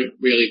suggestions don't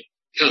really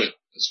cut it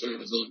as far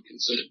as I'm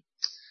concerned.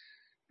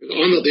 But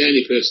I'm not the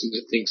only person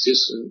that thinks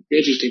this. And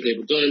interesting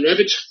people, Diane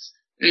Ravitch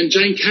and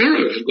Jane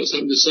Caro have got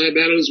something to say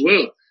about it as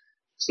well.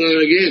 So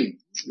again,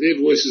 their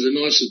voices are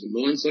nicer than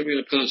mine, so I'm going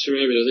to pass her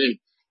over to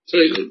them. So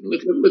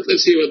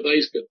let's hear what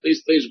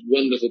these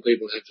wonderful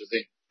people have to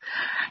think.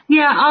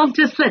 Yeah, I'll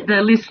just let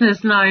the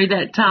listeners know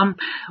that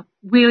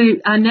we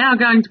are now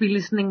going to be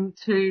listening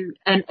to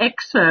an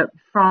excerpt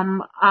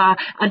from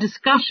a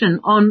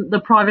discussion on the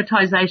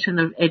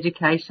privatisation of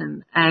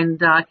education. And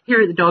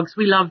here at the Dogs,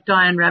 we love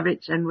Diane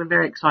Ravitch, and we're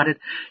very excited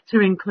to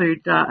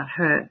include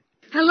her.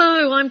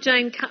 Hello, I'm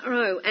Jane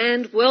Caro,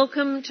 and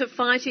welcome to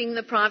Fighting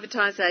the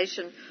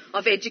Privatisation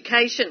of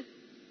Education.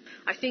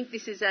 I think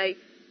this is an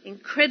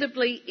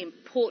incredibly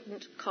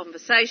important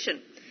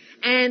conversation.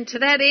 And to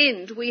that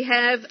end, we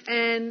have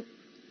an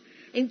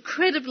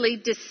incredibly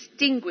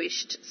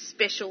distinguished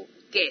special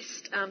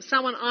guest,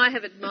 someone I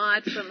have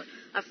admired from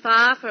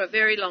afar for a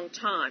very long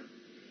time.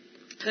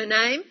 Her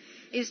name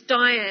is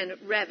Diane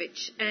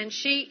Ravitch, and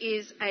she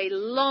is a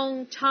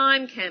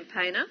long-time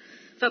campaigner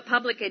for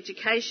public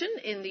education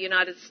in the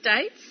United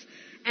States,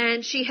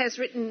 and she has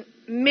written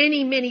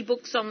many, many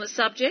books on the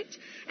subject,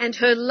 and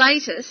her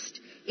latest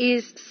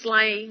is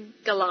Slaying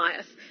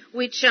Goliath,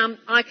 which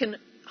I can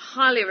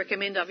highly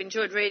recommend. I've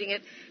enjoyed reading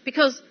it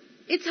because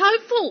it's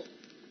hopeful.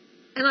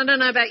 And I don't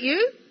know about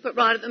you, but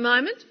right at the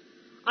moment,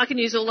 I can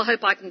use all the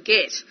hope I can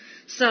get.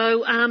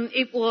 So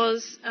it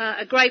was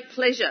a great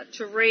pleasure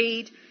to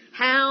read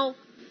how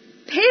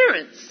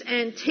parents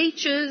and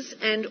teachers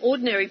and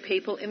ordinary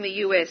people in the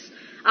US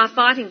are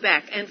fighting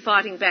back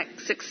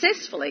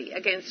successfully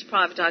against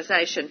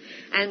privatisation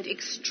and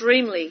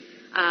extremely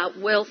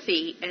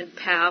wealthy and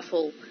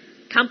powerful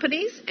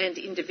companies and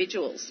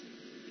individuals.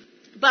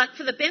 But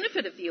for the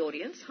benefit of the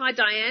audience, hi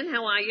Diane,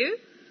 how are you?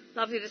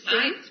 Lovely to see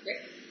you. It's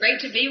great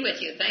to be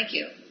with you, thank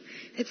you.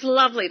 It's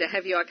lovely to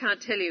have you. I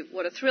can't tell you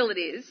what a thrill it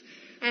is.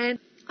 And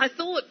I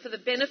thought for the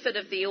benefit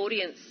of the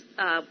audience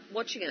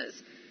watching us,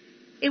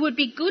 it would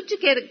be good to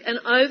get an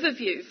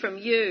overview from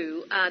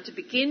you to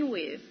begin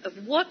with of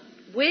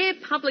where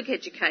public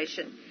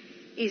education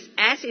is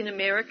at in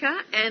America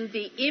and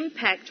the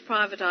impact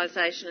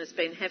privatisation has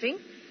been having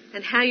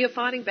and how you're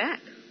fighting back.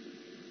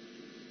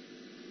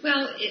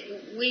 Well,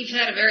 we've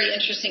had a very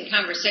interesting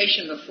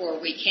conversation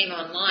before we came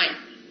online.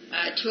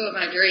 Two of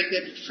my very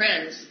good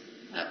friends,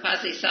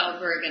 Pasi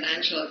Sahlberg and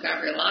Angelo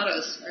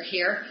Gavrielatos, are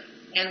here,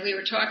 and we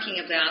were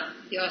talking about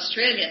the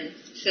Australian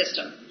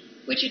system,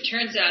 which it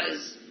turns out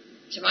is,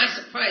 to my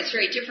surprise,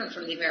 very different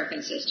from the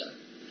American system.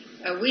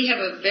 We have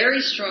a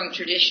very strong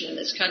tradition in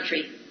this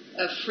country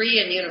of free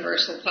and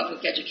universal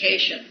public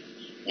education,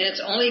 and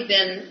it's only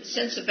been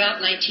since about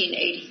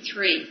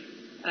 1983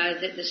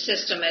 that the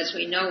system as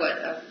we know it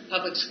of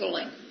public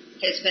schooling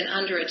has been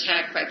under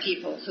attack by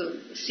people who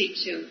seek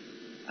to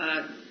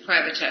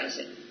privatize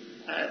it,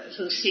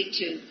 who seek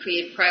to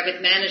create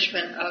private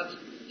management of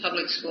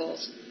public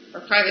schools,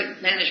 or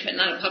private management,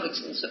 not of public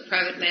schools, but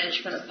private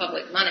management of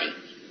public money,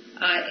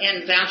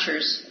 and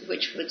vouchers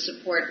which would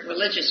support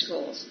religious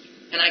schools.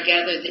 And I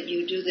gather that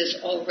you do this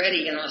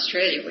already in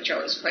Australia, which I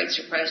was quite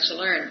surprised to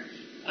learn.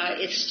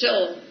 It's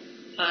still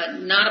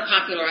not a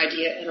popular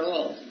idea at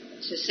all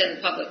to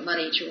send public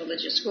money to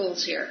religious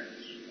schools here.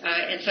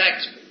 In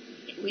fact,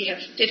 we have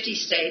 50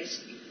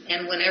 states,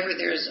 and whenever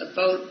there's a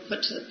vote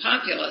put to the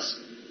populace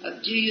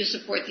of do you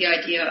support the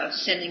idea of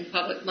sending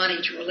public money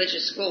to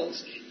religious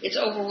schools, it's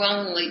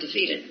overwhelmingly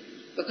defeated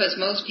because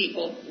most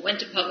people went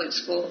to public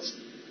schools,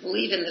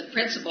 believe in the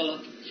principle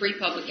of free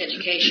public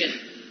education,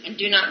 and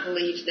do not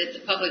believe that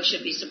the public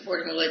should be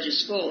supporting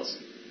religious schools.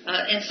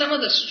 And some of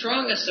the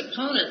strongest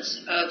opponents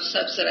of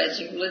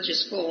subsidizing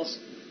religious schools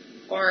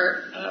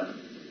are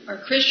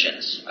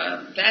Christians,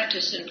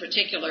 Baptists in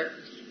particular,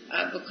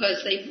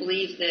 because they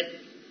believe that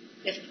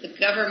if the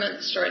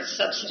government starts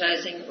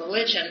subsidizing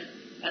religion,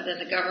 then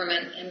the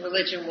government and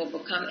religion will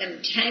become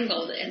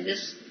entangled, and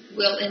this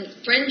will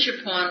infringe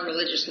upon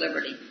religious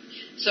liberty.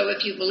 So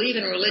if you believe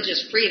in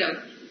religious freedom,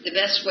 the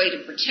best way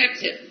to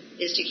protect it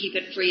is to keep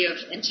it free of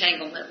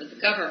entanglement with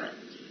the government.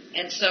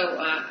 And so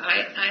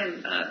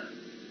I'm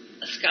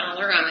a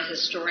scholar, I'm a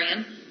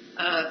historian,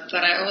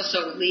 but I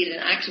also lead an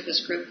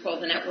activist group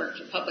called the Network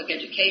for Public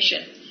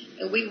Education.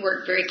 And we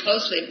worked very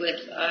closely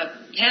with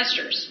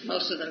pastors,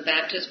 most of them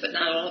Baptists, but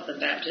not all of them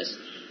Baptists.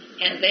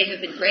 And they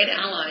have been great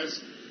allies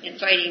in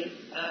fighting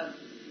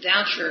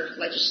voucher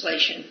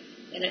legislation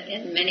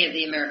in many of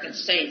the American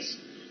states.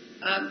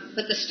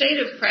 But the state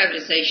of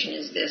privatization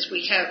is this.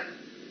 We have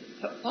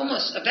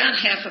almost about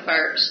half of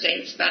our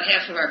states, about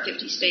half of our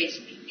 50 states,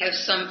 have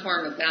some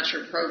form of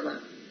voucher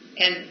program.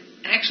 And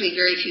actually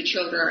very few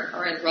children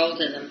are enrolled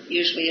in them.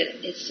 Usually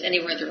it's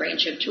anywhere in the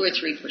range of 2 or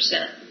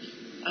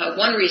 3%.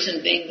 One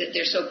reason being that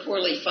they're so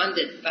poorly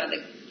funded by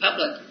the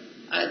public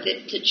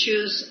that to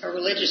choose a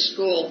religious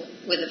school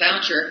with a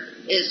voucher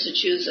is to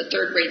choose a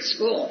third-rate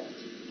school,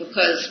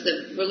 because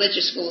the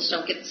religious schools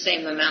don't get the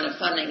same amount of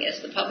funding as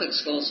the public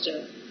schools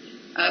do.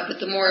 But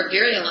the more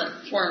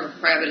virulent form of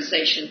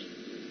privatization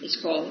is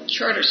called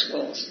charter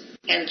schools.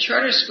 And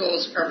charter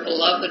schools are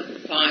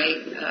beloved by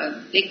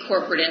big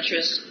corporate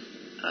interests,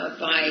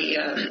 by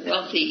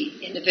wealthy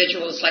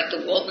individuals like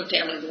the Walton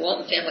family. The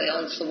Walton family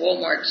owns the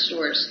Walmart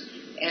stores,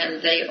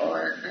 and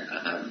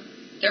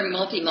they're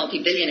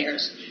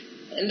multi-billionaires.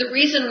 And the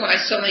reason why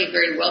so many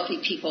very wealthy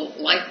people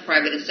like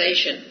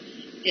privatization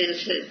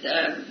is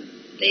that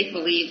they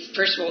believe,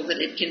 first of all, that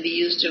it can be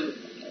used to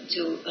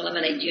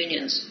eliminate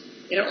unions.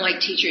 They don't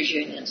like teachers'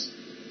 unions.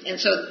 And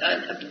so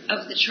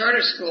of the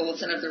charter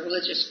schools and of the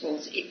religious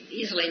schools,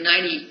 easily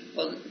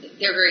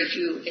there are very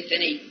few, if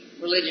any,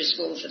 religious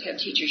schools that have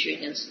teachers'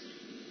 unions.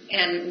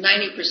 And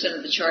 90%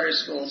 of the charter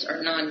schools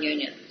are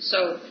non-union.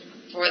 So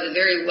for the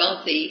very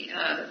wealthy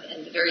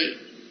and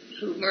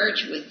who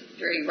merge with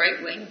very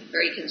right-wing,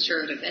 very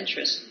conservative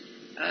interests,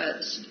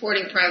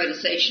 supporting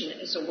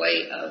privatization is a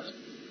way of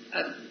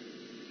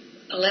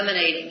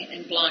eliminating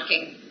and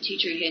blocking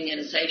teacher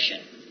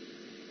unionization.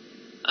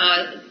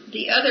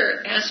 The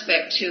other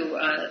aspect to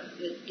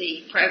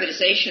the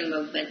privatization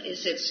movement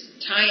is its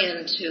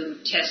tie-in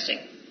to testing.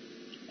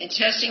 And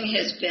testing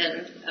has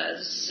been,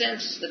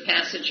 since the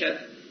passage of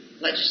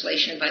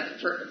legislation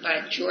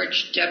by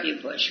George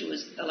W. Bush, who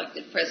was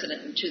elected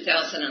president in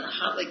 2000 in a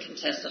hotly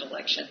contested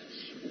election.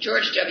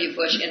 George W.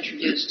 Bush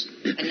introduced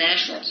a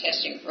national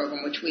testing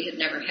program, which we had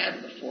never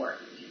had before.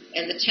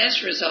 And the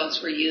test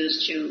results were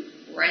used to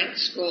rank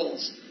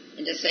schools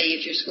and to say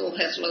if your school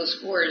has low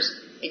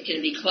scores, it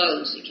can be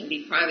closed, it can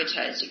be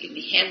privatized, it can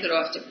be handed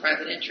off to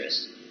private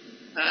interests.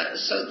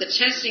 So the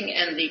testing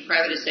and the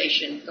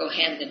privatization go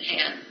hand in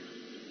hand.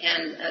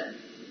 And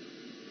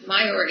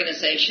my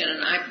organization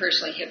and I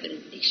personally have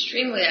been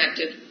extremely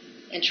active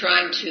in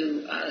trying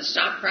to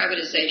stop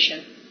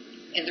privatization.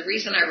 And the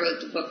reason I wrote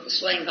the book, The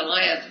Slaying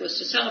Goliath, was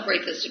to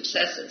celebrate the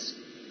successes,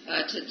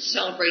 to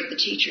celebrate the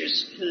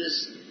teachers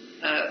whose,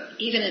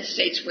 even in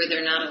states where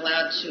they're not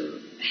allowed to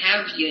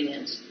have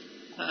unions,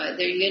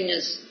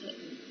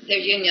 they're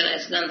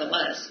unionized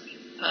nonetheless,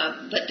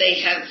 but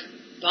they have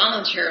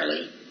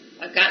voluntarily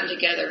gotten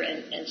together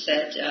and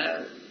said,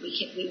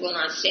 we will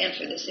not stand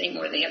for this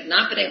anymore. They have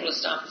not been able to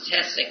stop the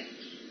testing,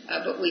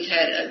 but we've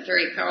had a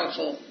very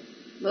powerful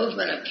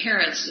movement of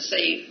parents to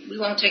say, we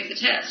won't take the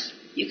test.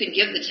 You can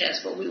give the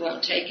test, but we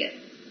won't take it.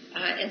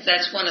 And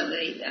that's one of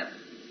the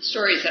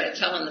stories that I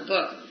tell in the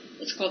book.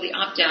 It's called the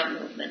opt-out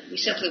movement. We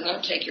simply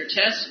won't take your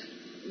test.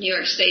 New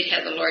York State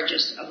had the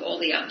largest of all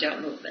the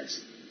opt-out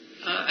movements.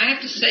 I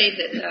have to say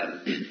that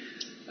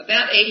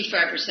about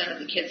 85% of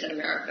the kids in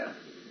America,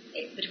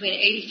 between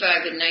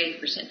 85 and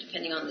 90%,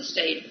 depending on the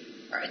state,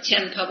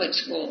 attend public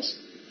schools.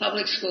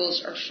 Public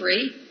schools are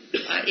free.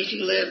 If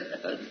you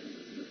live,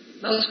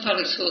 most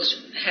public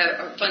schools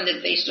are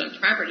funded based on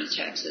property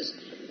taxes.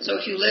 So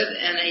if you live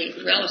in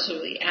a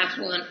relatively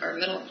affluent or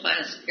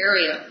middle-class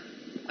area,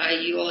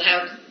 you will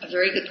have a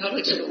very good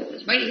public school.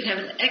 You might even have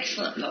an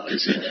excellent public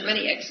school. There are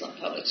many excellent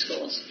public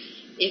schools.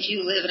 If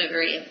you live in a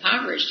very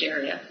impoverished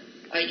area,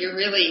 you'll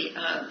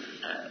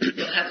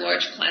have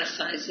large class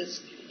sizes,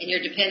 and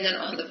you're dependent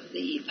on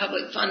the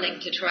public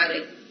funding to try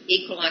to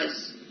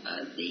equalize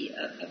the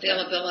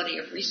availability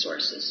of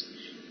resources.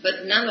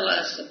 But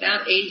nonetheless,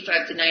 about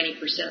 85 to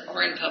 90%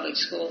 are in public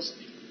schools,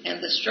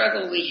 and the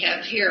struggle we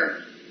have here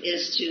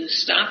is to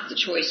stop the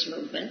choice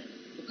movement,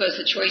 because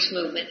the choice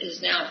movement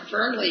is now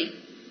firmly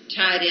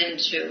tied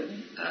into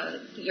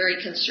the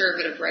very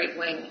conservative right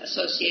wing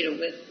associated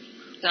with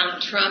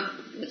Donald Trump,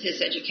 with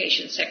his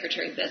education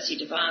secretary, Betsy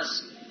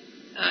DeVos,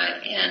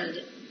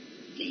 and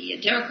the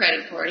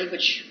Democratic Party,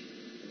 which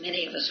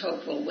many of us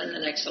hope will win the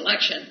next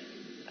election.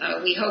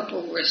 We hope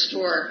will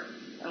restore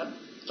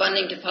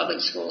funding to public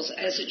schools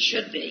as it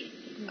should be.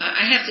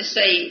 I have to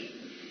say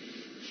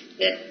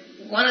that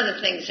one of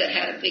the things that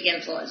had a big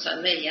influence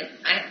on me, and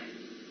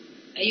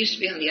I used to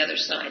be on the other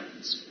side.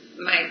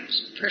 My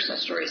personal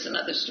story is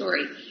another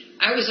story.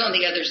 I was on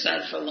the other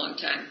side for a long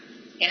time,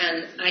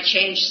 and I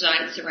changed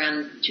sides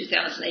around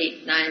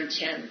 2008, 9,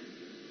 10,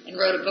 and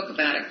wrote a book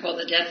about it called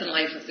The Death and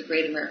Life of the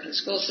Great American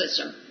School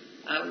System,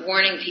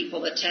 warning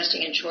people that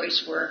testing and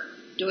choice were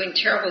doing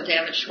terrible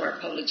damage to our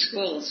public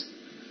schools.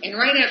 And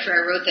right after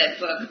I wrote that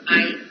book,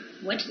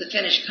 I went to the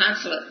Finnish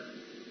consulate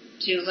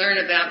to learn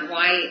about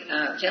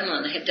why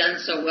Finland had done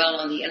so well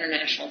on the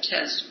international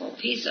test called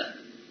PISA.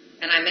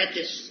 And I met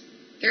this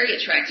very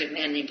attractive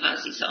man named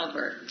Pasi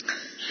Sahlberg.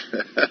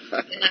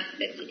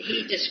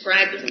 He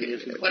described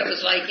what it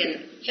was like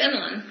in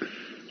Finland.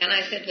 And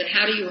I said, but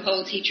how do you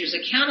hold teachers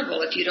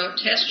accountable if you don't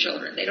test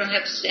children? They don't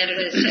have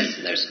standardized tests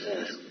in their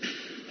schools.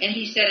 And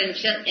he said,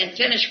 in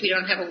Finnish, we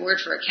don't have a word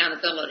for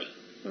accountability.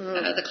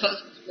 The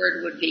closest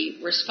word would be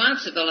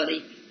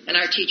responsibility, and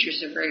our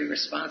teachers are very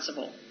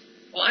responsible.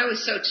 Well, I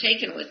was so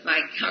taken with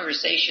my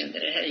conversation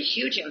that it had a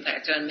huge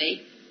impact on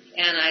me,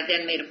 and I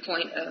then made a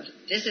point of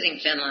visiting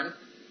Finland,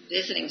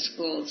 visiting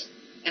schools,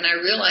 and I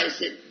realized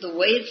that the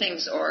way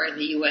things are in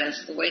the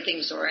U.S., the way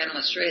things are in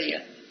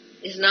Australia,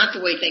 is not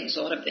the way things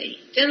ought to be.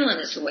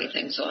 Finland is the way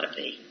things ought to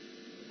be.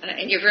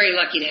 And you're very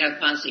lucky to have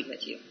Pasi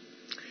with you.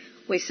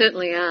 We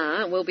certainly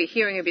are. We'll be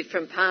hearing a bit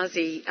from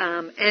Pasi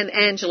and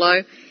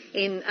Angelo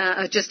in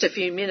just a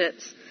few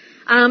minutes.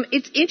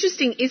 It's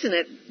interesting, isn't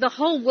it? The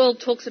whole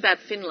world talks about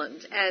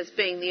Finland as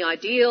being the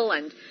ideal,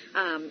 and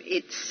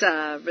its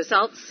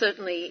results,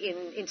 certainly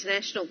in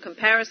international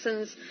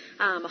comparisons,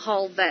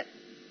 hold that,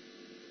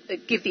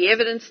 give the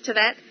evidence to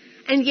that,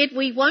 and yet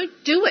we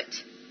won't do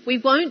it. We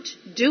won't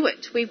do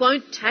it. We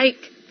won't take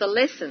the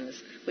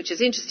lessons, which is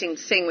interesting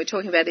seeing we're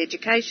talking about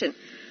education.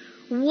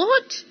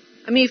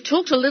 You've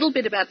talked a little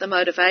bit about the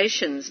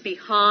motivations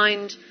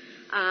behind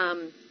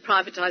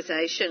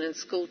privatisation and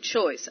school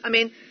choice.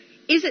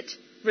 Is it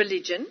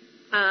religion,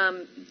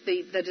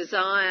 the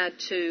desire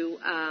to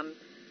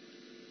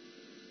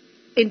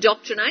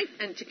indoctrinate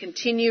and to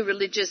continue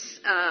religious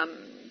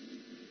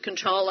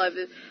control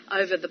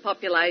over the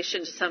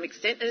population to some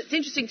extent? And it's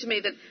interesting to me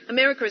that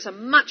America is a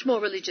much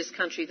more religious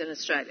country than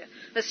Australia.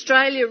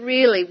 Australia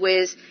really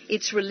wears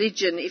its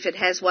religion, if it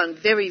has one,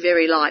 very,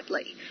 very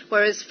lightly.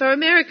 Whereas for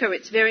America,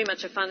 it's very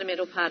much a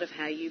fundamental part of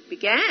how you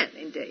began,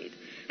 indeed.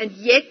 And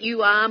yet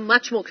you are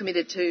much more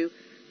committed to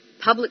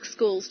public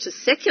schools, to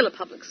secular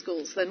public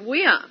schools, than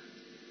we are.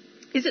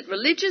 Is it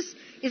religious?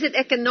 Is it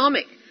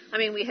economic?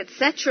 We had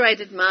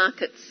saturated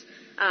markets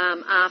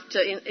after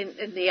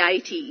in the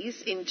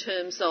 80s in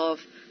terms of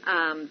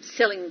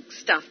selling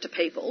stuff to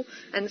people,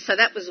 and so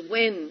that was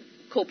when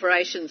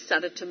corporations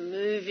started to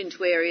move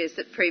into areas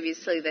that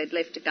previously they'd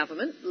left to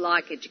government,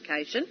 like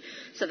education.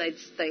 So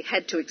they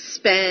had to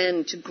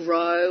expand to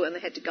grow, and they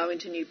had to go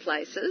into new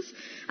places,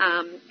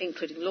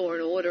 including law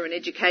and order and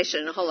education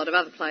and a whole lot of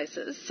other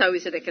places. So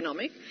is it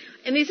economic?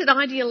 And is it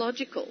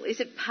ideological? Is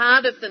it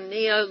part of the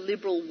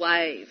neoliberal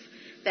wave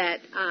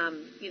that,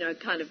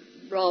 kind of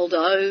rolled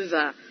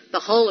over the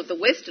whole of the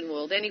Western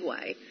world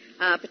anyway,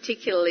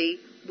 particularly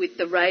with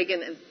the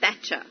Reagan and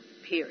Thatcher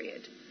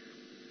period?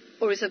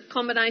 Or is it a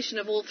combination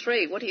of all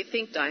three? What do you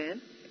think,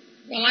 Diane?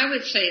 Well, I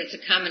would say it's a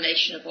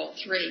combination of all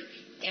three,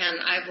 and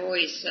I've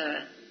always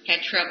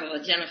had trouble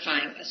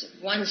identifying as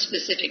one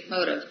specific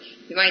motive.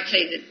 You might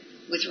say that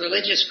with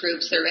religious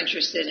groups, they're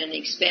interested in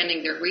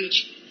expanding their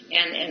reach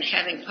and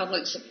having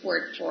public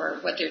support for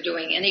what they're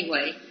doing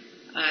anyway,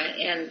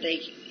 and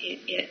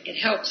it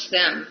helps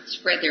them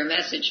spread their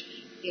message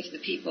if the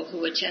people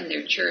who attend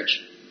their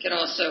church can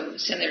also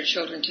send their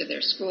children to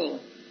their school.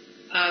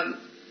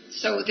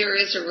 So there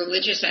is a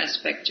religious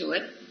aspect to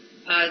it.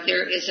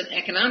 There is an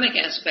economic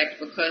aspect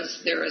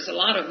because there is a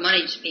lot of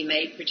money to be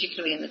made,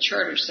 particularly in the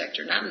charter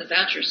sector, not in the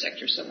voucher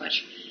sector so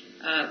much.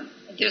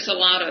 There's a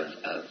lot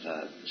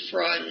of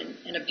fraud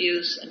and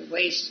abuse and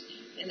waste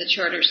in the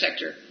charter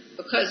sector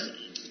because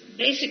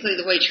basically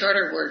the way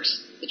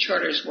the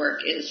charters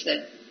work is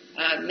that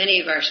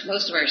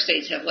most of our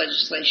states have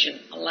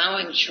legislation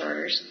allowing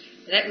charters.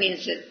 And that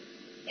means that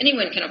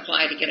anyone can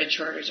apply to get a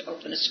charter to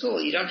open a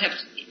school. You don't have to,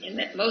 in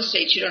most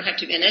states, you don't have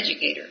to be an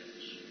educator.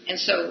 And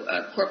so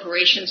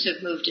corporations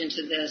have moved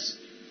into this,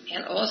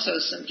 and also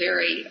some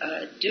very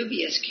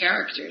dubious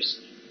characters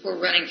who are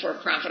running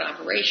for-profit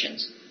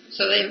operations.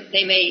 So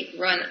they may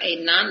run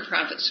a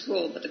non-profit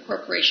school, but the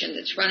corporation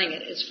that's running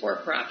it is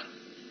for-profit.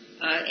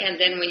 And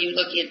then when you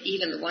look at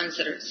even the ones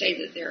that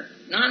say that they're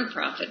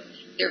non-profit,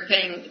 they're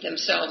paying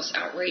themselves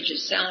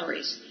outrageous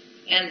salaries.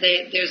 And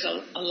there's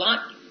a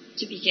lot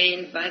to be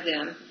gained by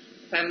them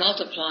by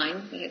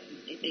multiplying.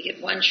 They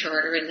get one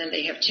charter, and then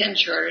they have 10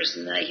 charters,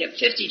 and then they have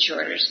 50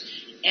 charters.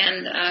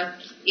 And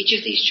each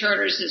of these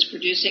charters is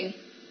producing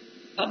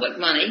public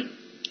money,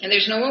 and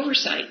there's no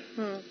oversight.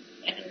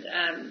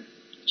 And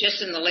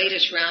just in the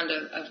latest round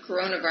of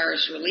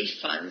coronavirus relief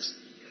funds,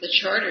 the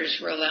charters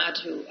were allowed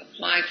to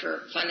apply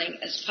for funding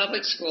as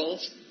public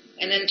schools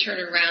and then turn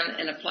around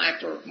and apply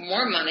for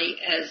more money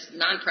as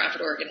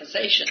nonprofit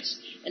organizations,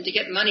 and to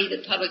get money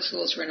that public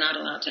schools were not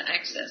allowed to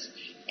access.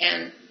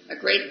 And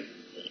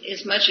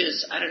as much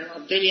as,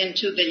 $1 billion,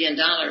 $2 billion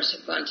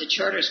have gone to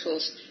charter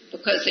schools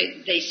because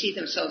they see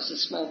themselves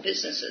as small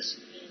businesses.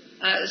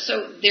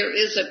 So there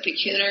is a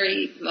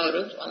pecuniary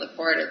motive on the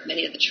part of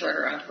many of the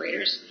charter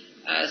operators.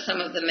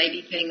 Some of them may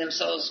be paying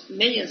themselves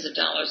millions of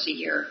dollars a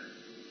year.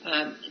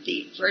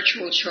 The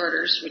virtual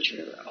charters, which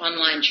are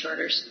online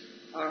charters,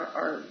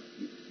 are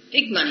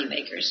big money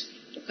makers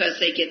because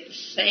they get the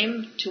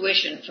same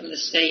tuition from the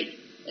state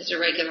as a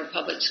regular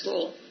public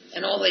school,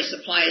 and all they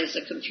supply is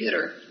a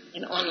computer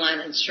and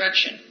online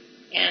instruction.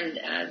 And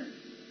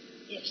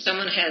if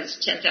someone has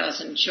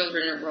 10,000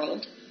 children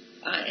enrolled,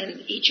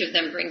 and each of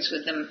them brings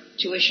with them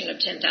tuition of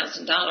 $10,000,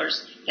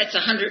 that's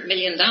 $100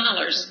 million,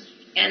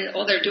 and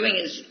all they're doing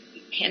is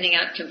handing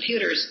out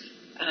computers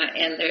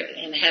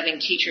and having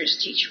teachers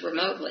teach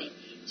remotely.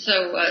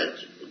 So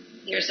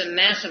there's a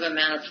massive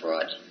amount of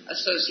fraud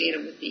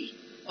associated with the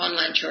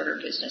online charter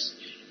business.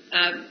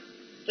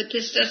 But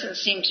this doesn't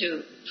seem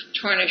to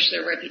tarnish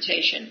their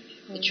reputation.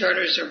 The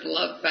charters are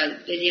beloved by the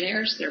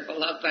billionaires. They're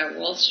beloved by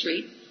Wall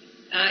Street.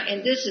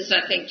 And this is,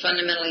 I think,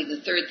 fundamentally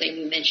the third thing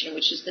you mentioned,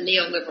 which is the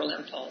neoliberal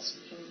impulse,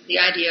 the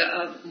idea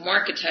of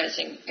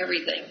marketizing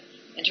everything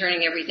and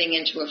turning everything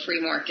into a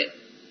free market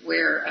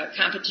where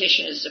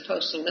competition is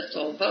supposed to lift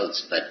all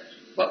boats. But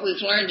what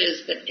we've learned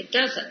is that it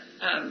doesn't.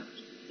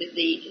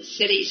 The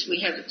cities, we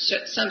have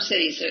some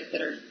cities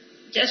that are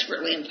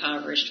desperately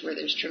impoverished where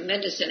there's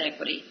tremendous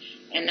inequity,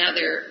 and now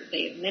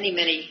they have many,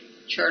 many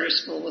charter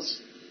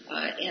schools.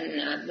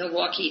 In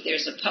Milwaukee,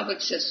 there's a public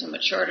system, a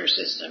charter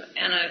system,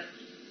 and a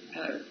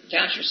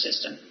voucher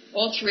system.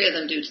 All three of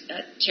them do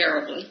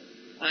terribly.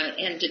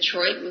 And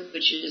Detroit,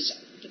 which is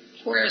the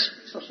poorest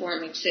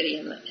performing city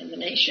in the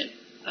nation,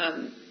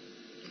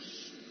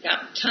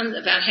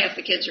 about half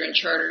the kids are in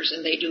charters,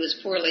 and they do as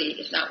poorly,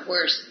 if not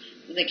worse,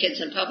 than the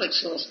kids in public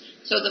schools.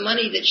 So the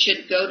money that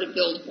should go to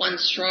build one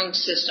strong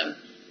system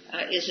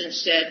is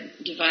instead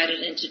divided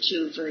into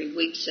two very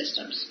weak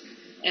systems.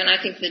 And I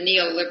think the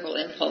neoliberal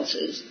impulse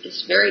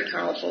is very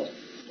powerful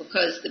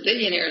because the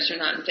billionaires are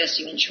not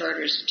investing in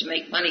charters to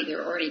make money.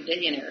 They're already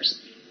billionaires.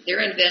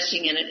 They're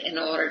investing in it in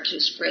order to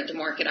spread the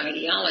market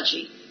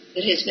ideology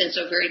that has been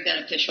so very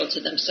beneficial to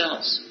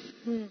themselves.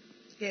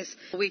 Yes,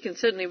 we can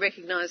certainly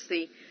recognise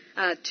the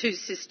two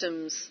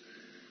systems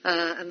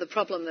and the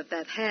problem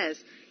that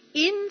has.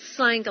 In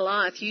Slaying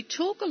Goliath, you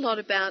talk a lot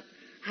about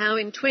how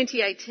in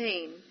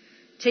 2018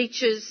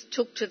 teachers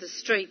took to the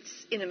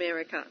streets in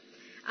America.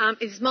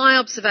 It's my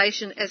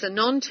observation as a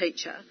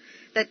non-teacher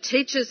that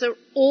teachers are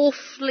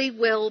awfully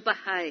well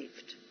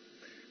behaved.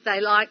 They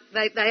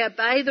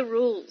obey the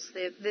rules.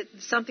 There's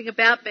something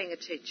about being a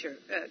teacher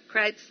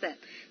creates that.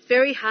 It's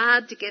very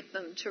hard to get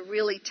them to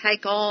really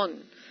take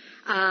on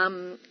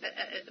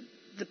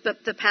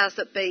the powers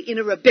that be in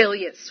a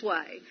rebellious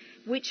way,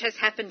 which has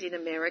happened in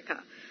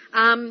America.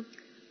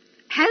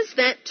 Has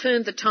that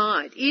turned the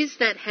tide? Is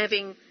that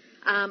having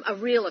a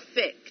real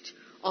effect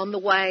on the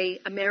way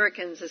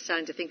Americans are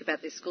starting to think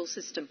about their school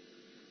system?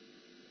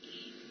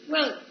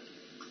 Well,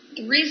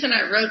 the reason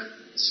I wrote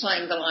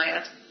Slaying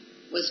Goliath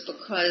was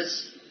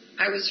because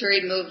I was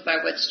very moved by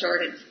what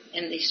started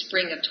in the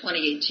spring of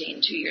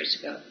 2018, 2 years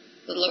ago,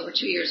 a little over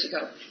 2 years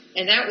ago.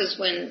 And that was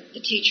when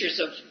the teachers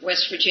of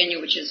West Virginia,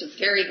 which is a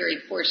very, very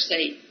poor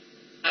state,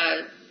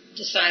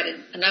 decided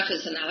enough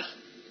is enough.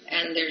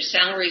 And their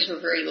salaries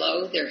were very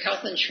low. Their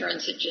health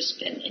insurance had just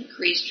been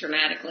increased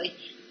dramatically.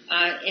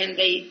 And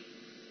they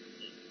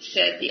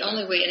said the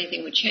only way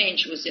anything would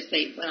change was if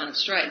they went on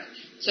strike.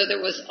 So there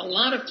was a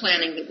lot of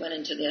planning that went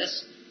into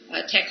this.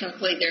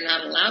 Technically, they're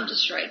not allowed to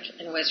strike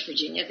in West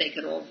Virginia. They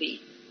could all be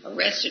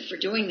arrested for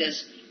doing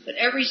this. But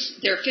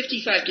there are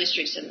 55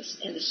 districts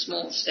in the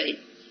small state.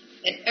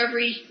 And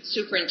every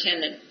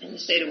superintendent in the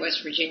state of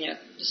West Virginia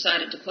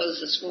decided to close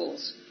the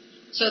schools.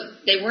 So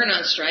they weren't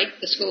on strike.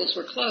 The schools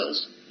were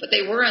closed. But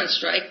they were on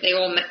strike. They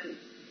all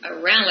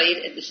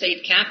rallied at the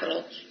state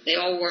capitol. They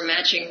all wore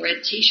matching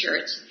red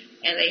T-shirts,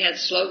 and they had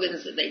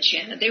slogans that they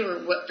chanted. They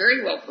were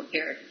very well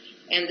prepared.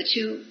 And the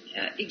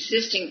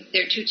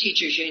there are two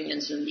teachers'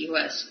 unions in the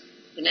U.S.,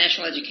 the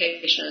National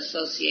Education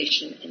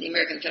Association and the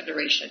American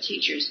Federation of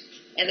Teachers,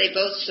 and they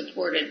both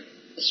supported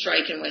the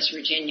strike in West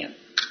Virginia.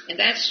 And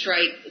that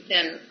strike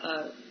then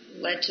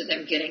led to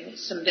them getting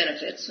some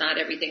benefits, not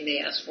everything they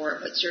asked for,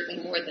 but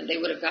certainly more than they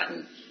would have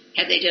gotten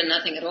had they done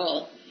nothing at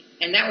all.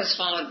 And that was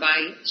followed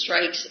by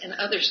strikes in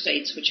other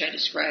states, which I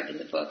described in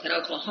the book, in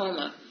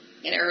Oklahoma,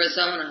 in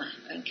Arizona,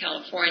 in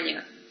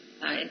California,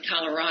 in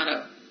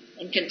Colorado,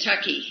 in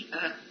Kentucky.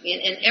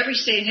 And every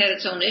state had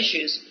its own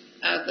issues,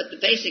 but the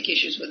basic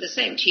issues were the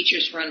same.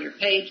 Teachers were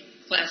underpaid,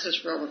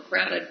 classes were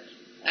overcrowded.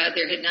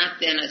 There had not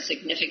been a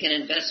significant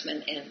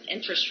investment in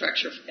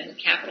infrastructure and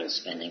capital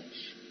spending.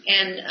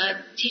 And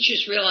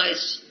teachers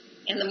realized,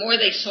 and the more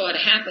they saw it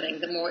happening,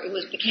 the more it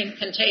became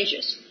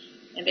contagious.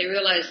 And they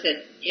realized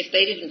that if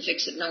they didn't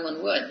fix it, no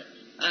one would.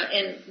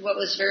 And what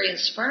was very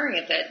inspiring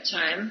at that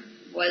time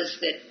was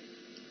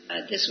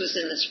that this was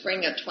in the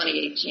spring of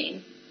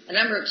 2018. A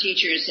number of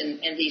teachers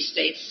in these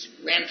states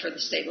ran for the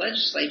state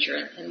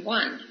legislature and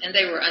won. And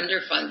they were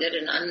underfunded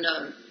and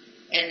unknown.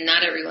 And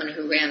not everyone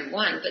who ran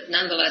won, but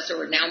nonetheless, there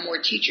were now more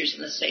teachers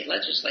in the state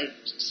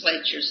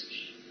legislatures.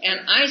 And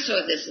I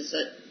saw this as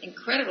an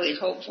incredibly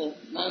hopeful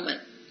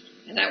moment.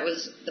 And that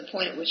was the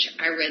point at which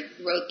I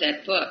wrote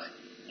that book.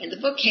 And the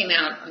book came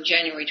out on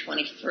January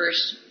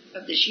 21st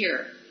of this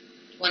year,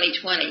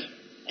 2020.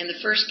 And the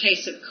first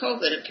case of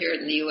COVID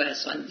appeared in the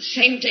U.S. on the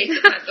same date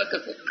that my book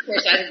appeared. Of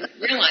course, I didn't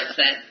realize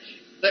that.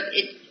 But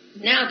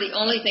now the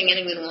only thing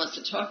anyone wants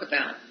to talk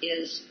about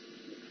is,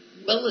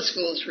 will the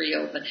schools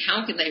reopen?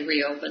 How can they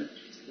reopen?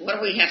 What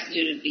do we have to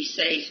do to be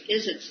safe?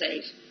 Is it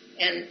safe?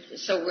 And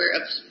so we're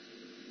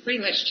pretty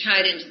much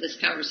tied into this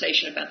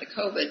conversation about the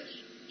COVID.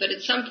 But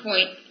at some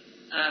point,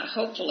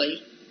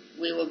 hopefully,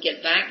 we will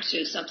get back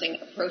to something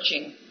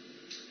approaching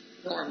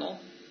normal.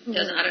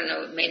 I don't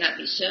know, it may not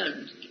be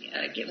soon,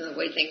 given the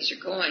way things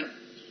are going.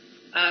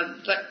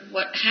 But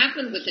what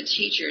happened with the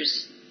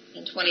teachers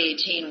in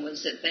 2018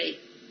 was that they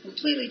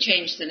completely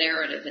changed the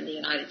narrative in the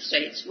United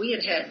States. We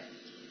had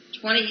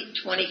 20,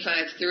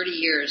 25, 30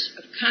 years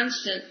of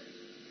constant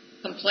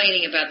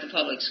complaining about the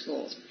public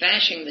schools,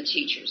 bashing the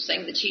teachers,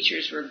 saying the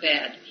teachers were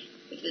bad.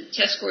 If the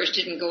test scores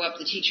didn't go up,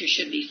 the teachers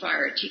should be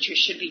fired. Teachers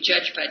should be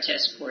judged by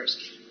test scores.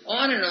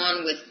 On and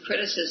on with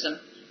criticism.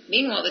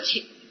 Meanwhile,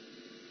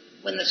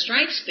 when the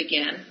strikes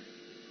began,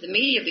 the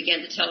media began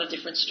to tell a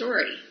different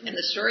story. And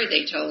the story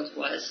they told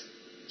was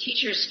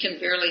teachers can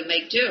barely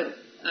make do.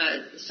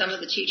 Some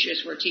of the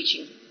teachers were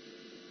teaching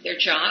their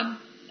job,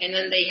 and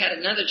then they had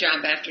another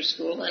job after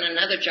school and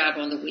another job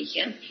on the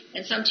weekend.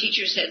 And some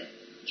teachers had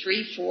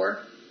 3, 4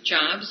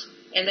 jobs,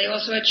 and they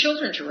also had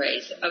children to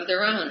raise of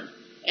their own.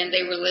 And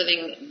they were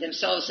living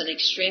themselves in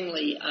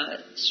extremely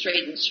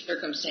straitened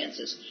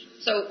circumstances.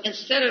 So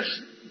instead of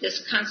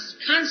this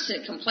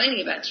constant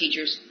complaining about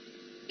teachers,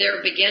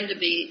 there began to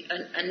be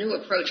a new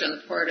approach on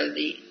the part of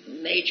the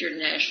major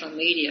national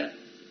media,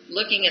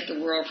 looking at the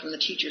world from the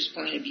teacher's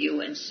point of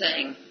view and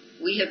saying,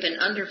 we have been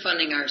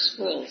underfunding our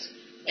schools.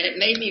 And it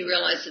made me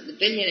realize that the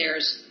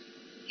billionaires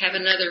have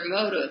another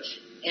motive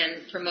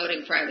in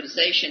promoting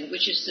privatization,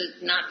 which is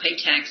to not pay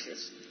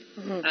taxes.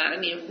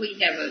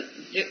 We have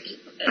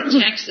a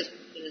tax system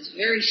that is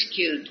very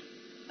skewed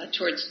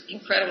towards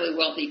incredibly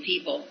wealthy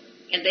people,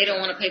 and they don't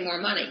want to pay more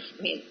money.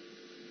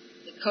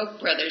 The Koch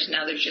brothers,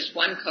 now there's just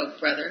one Koch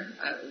brother,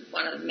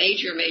 one of the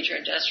major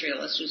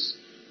industrialists, who's,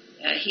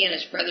 he and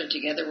his brother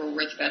together were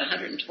worth about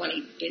 $120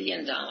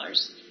 billion.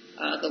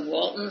 The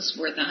Waltons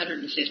worth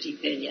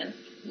 $150 billion.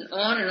 And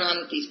on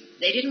with these.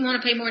 They didn't want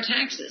to pay more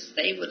taxes.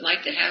 They would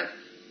like to have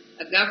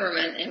a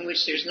government in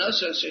which there's no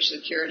Social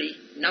Security,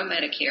 no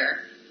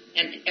Medicare,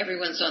 and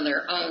everyone's on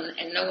their own,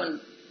 and no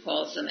one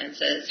calls them and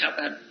says, how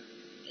about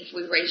if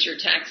we raise your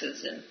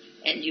taxes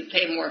and you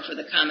pay more for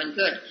the common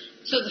good?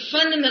 So the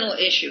fundamental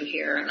issue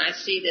here, and I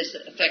see this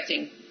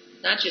affecting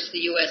not just the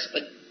U.S.,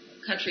 but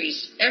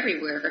countries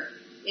everywhere,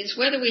 is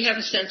whether we have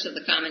a sense of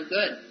the common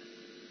good.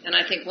 And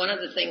I think one of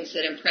the things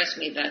that impressed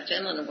me about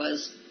Finland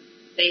was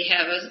they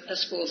have a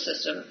school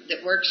system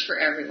that works for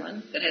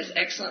everyone, that has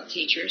excellent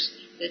teachers,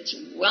 that's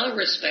well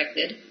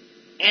respected,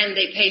 and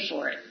they pay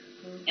for it.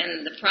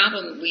 And the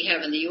problem we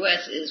have in the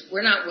U.S. is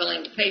we're not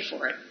willing to pay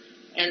for it.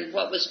 And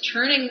what was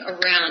turning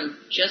around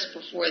just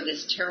before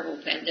this terrible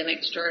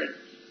pandemic started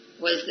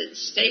was that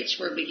states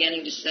were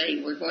beginning to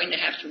say we're going to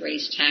have to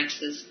raise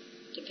taxes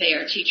to pay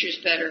our teachers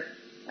better,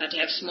 to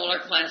have smaller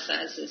class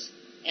sizes,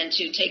 and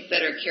to take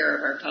better care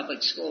of our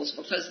public schools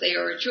because they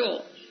are a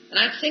jewel. And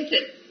I think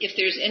that if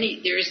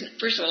there's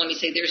first of all, let me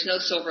say there's no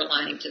silver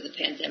lining to the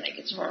pandemic.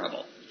 It's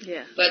horrible.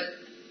 Yeah. But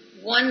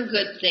one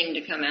good thing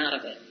to come out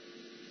of it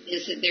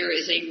is that there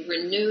is a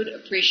renewed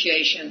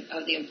appreciation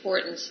of the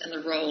importance and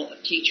the role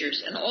of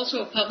teachers and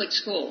also of public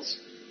schools,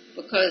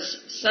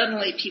 because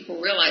suddenly people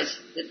realize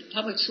that the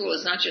public school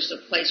is not just a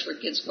place where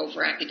kids go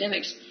for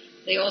academics.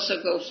 They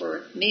also go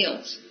for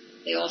meals.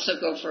 They also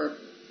go for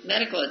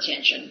medical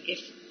attention if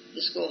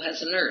the school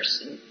has a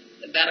nurse. And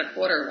about a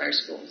quarter of our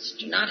schools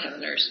do not have a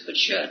nurse, but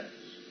should.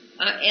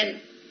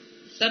 And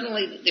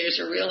suddenly there's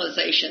a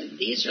realization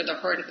these are the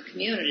heart of the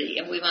community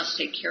and we must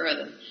take care of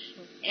them.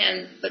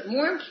 But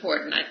more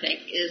important, I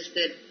think, is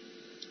that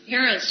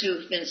parents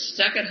who've been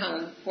stuck at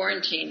home,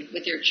 quarantined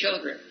with their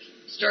children,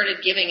 started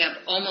giving up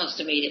almost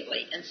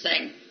immediately and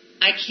saying,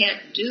 I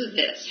can't do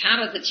this.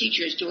 How do the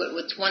teachers do it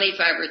with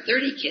 25 or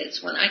 30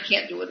 kids when I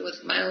can't do it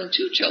with my own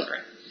 2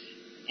 children?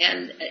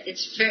 And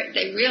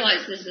they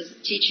realize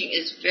teaching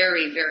is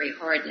very, very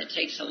hard, and it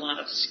takes a lot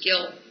of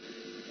skill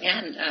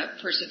and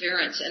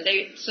perseverance. And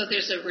so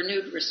there's a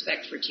renewed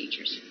respect for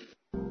teachers.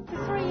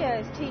 For 3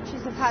 years,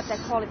 teachers have had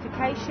their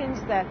qualifications,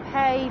 their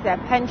pay, their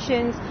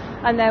pensions,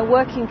 and their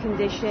working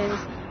conditions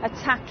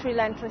attacked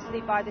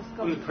relentlessly by this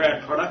government. I'm the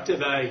proud product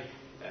of a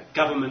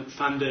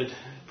government-funded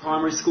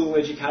primary school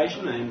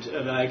education and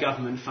of a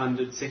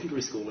government-funded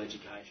secondary school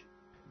education.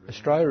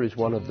 Australia is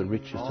one of the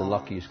richest and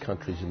luckiest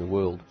countries in the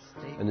world,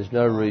 and there's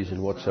no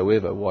reason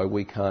whatsoever why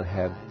we can't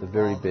have the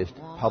very best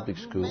public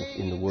schools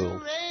in the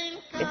world.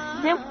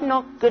 It's simply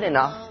not good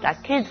enough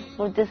that kids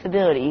with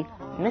disability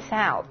miss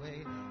out.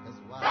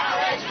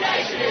 Our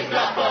education is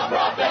not for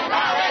profit.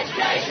 Our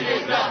education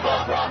is not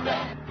for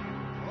profit.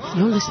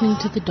 You're listening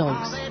to The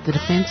Dogs, the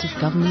defence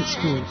of government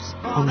schools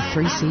on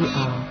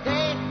 3CR.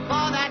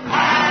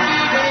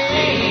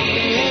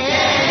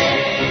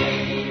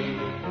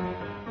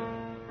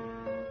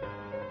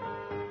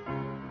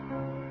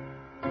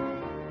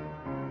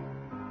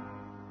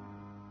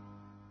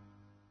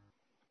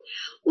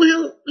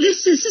 Well,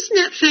 listeners, isn't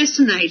that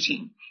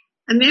fascinating?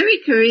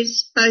 America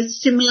is both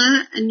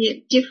similar and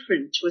yet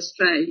different to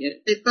Australia.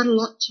 They've got a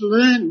lot to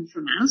learn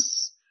from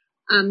us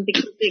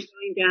because they're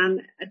going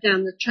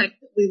down the track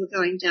that we were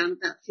going down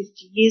about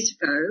 50 years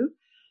ago.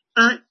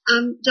 But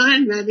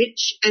Diane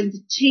Ravitch and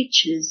the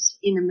teachers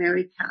in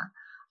America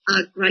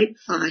are great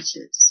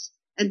fighters,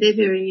 and they're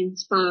very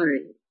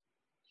inspiring.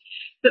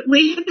 But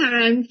we have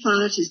our own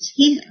fighters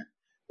here.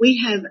 We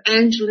have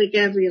Angela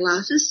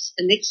Gavrielatos,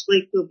 and next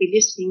week we'll be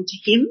listening to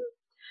him.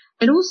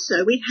 And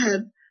also we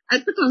have,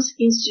 at the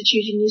Gonski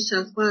Institute in New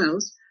South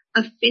Wales,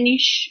 a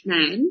Finnish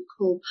man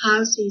called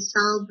Pasi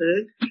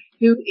Sahlberg,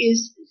 who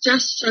is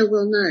just so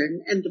well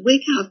known. And the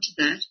week after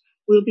that,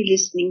 we'll be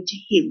listening to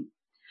him.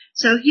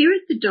 So here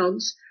at the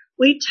Dogs,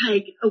 we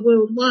take a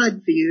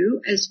worldwide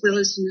view as well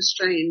as an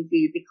Australian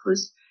view,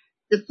 because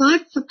the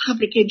fight for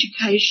public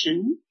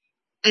education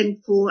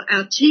and for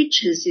our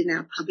teachers in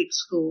our public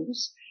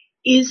schools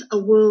is a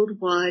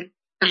worldwide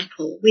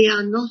battle. We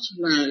are not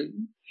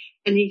alone,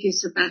 and it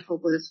is a battle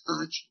worth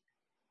fighting.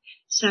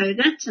 So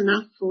that's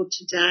enough for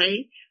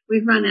today.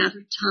 We've run out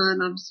of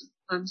time,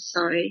 I'm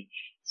sorry.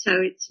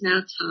 So it's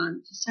now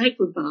time to say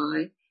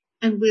goodbye,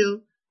 and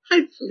we'll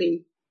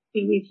hopefully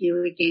be with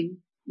you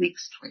again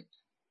next week.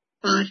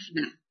 Bye for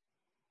now.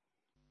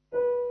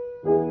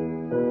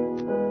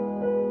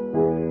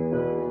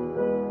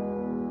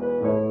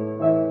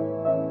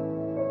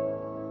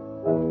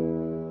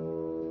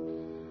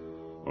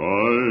 I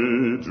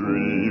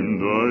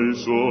dreamed I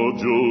saw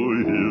Joe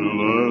here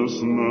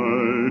last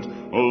night,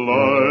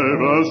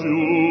 alive as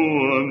you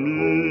and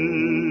me.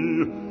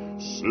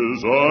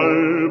 Says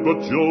I, but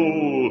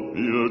Joe,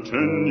 you're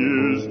 10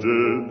 years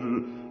dead.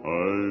 I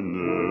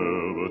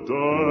never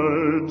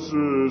died,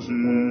 says he.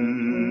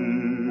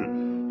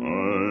 I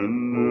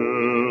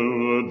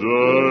never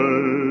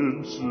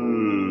died,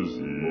 says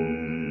he.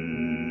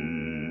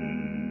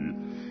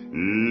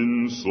 In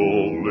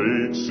Salt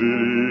Lake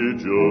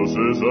City, Joe,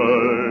 says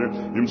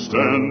I, am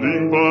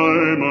standing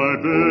by my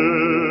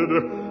bed.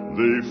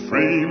 They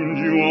framed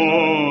you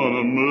on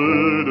a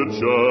murder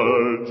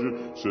charge,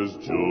 says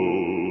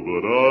Joe,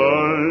 but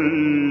I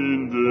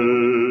ain't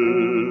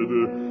dead.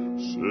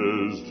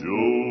 Says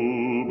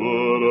Joe,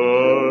 but I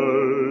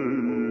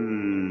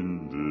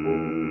ain't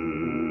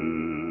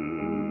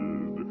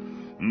dead.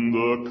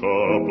 The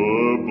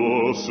copper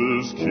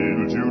bosses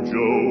killed you,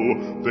 Joe.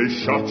 They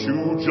shot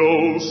you,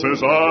 Joe,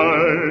 says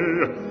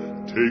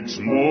I. Takes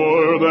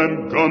more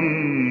than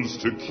guns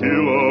to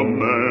kill a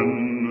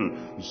man,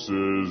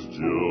 says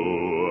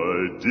Joe,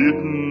 I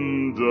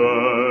didn't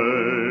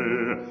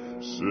die.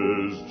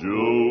 Says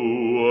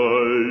Joe, I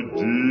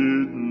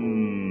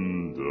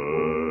didn't die.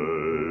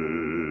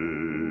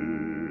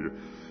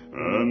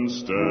 And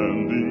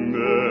standing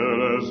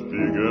there as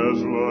big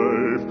as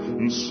life,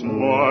 and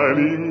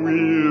smiling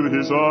with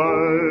his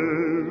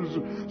eyes,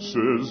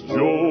 says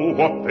Joe,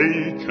 what they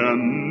can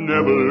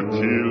never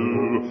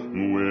kill,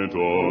 went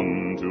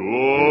on to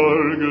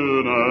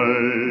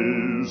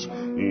organize,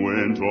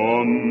 went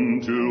on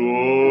to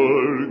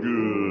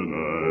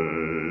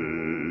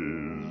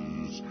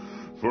organize.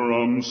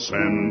 From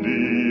San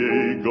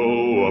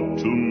Diego up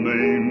to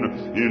Maine,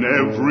 in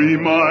every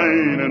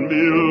mine and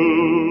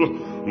mill,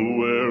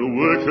 where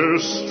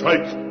workers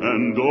strike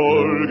and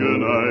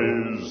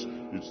organize,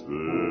 it's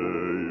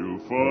there you'll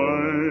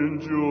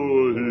find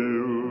your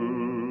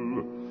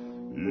hill.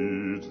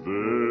 It's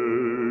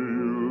there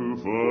you'll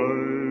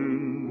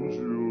find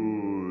your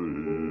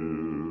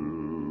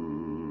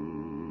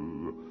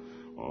hill.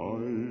 I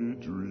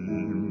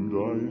dreamed I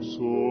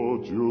saw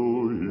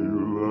Joe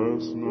here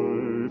last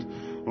night,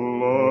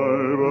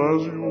 alive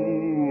as you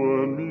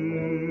and me.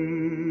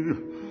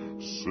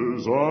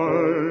 Says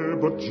I,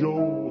 but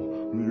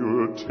Joe,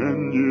 you're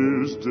 10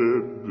 years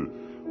dead.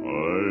 I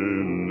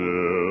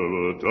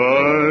never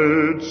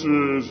died,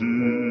 says he.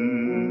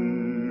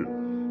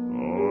 I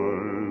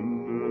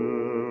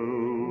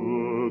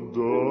never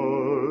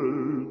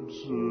died,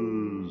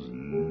 says he.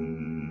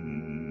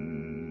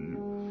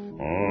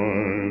 I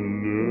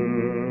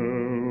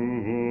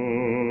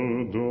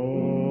never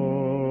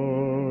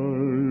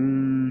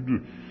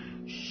died,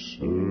 says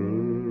he.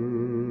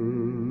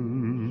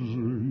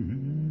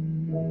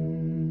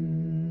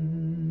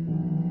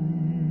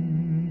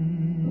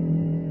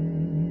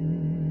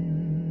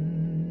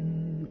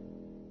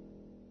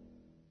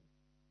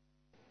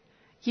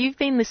 You've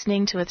been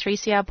listening to a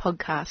 3CR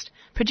podcast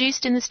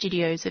produced in the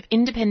studios of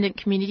independent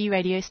community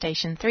radio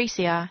station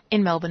 3CR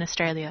in Melbourne,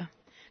 Australia.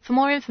 For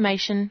more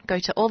information, go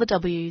to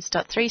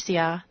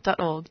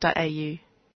allthews.3cr.org.au.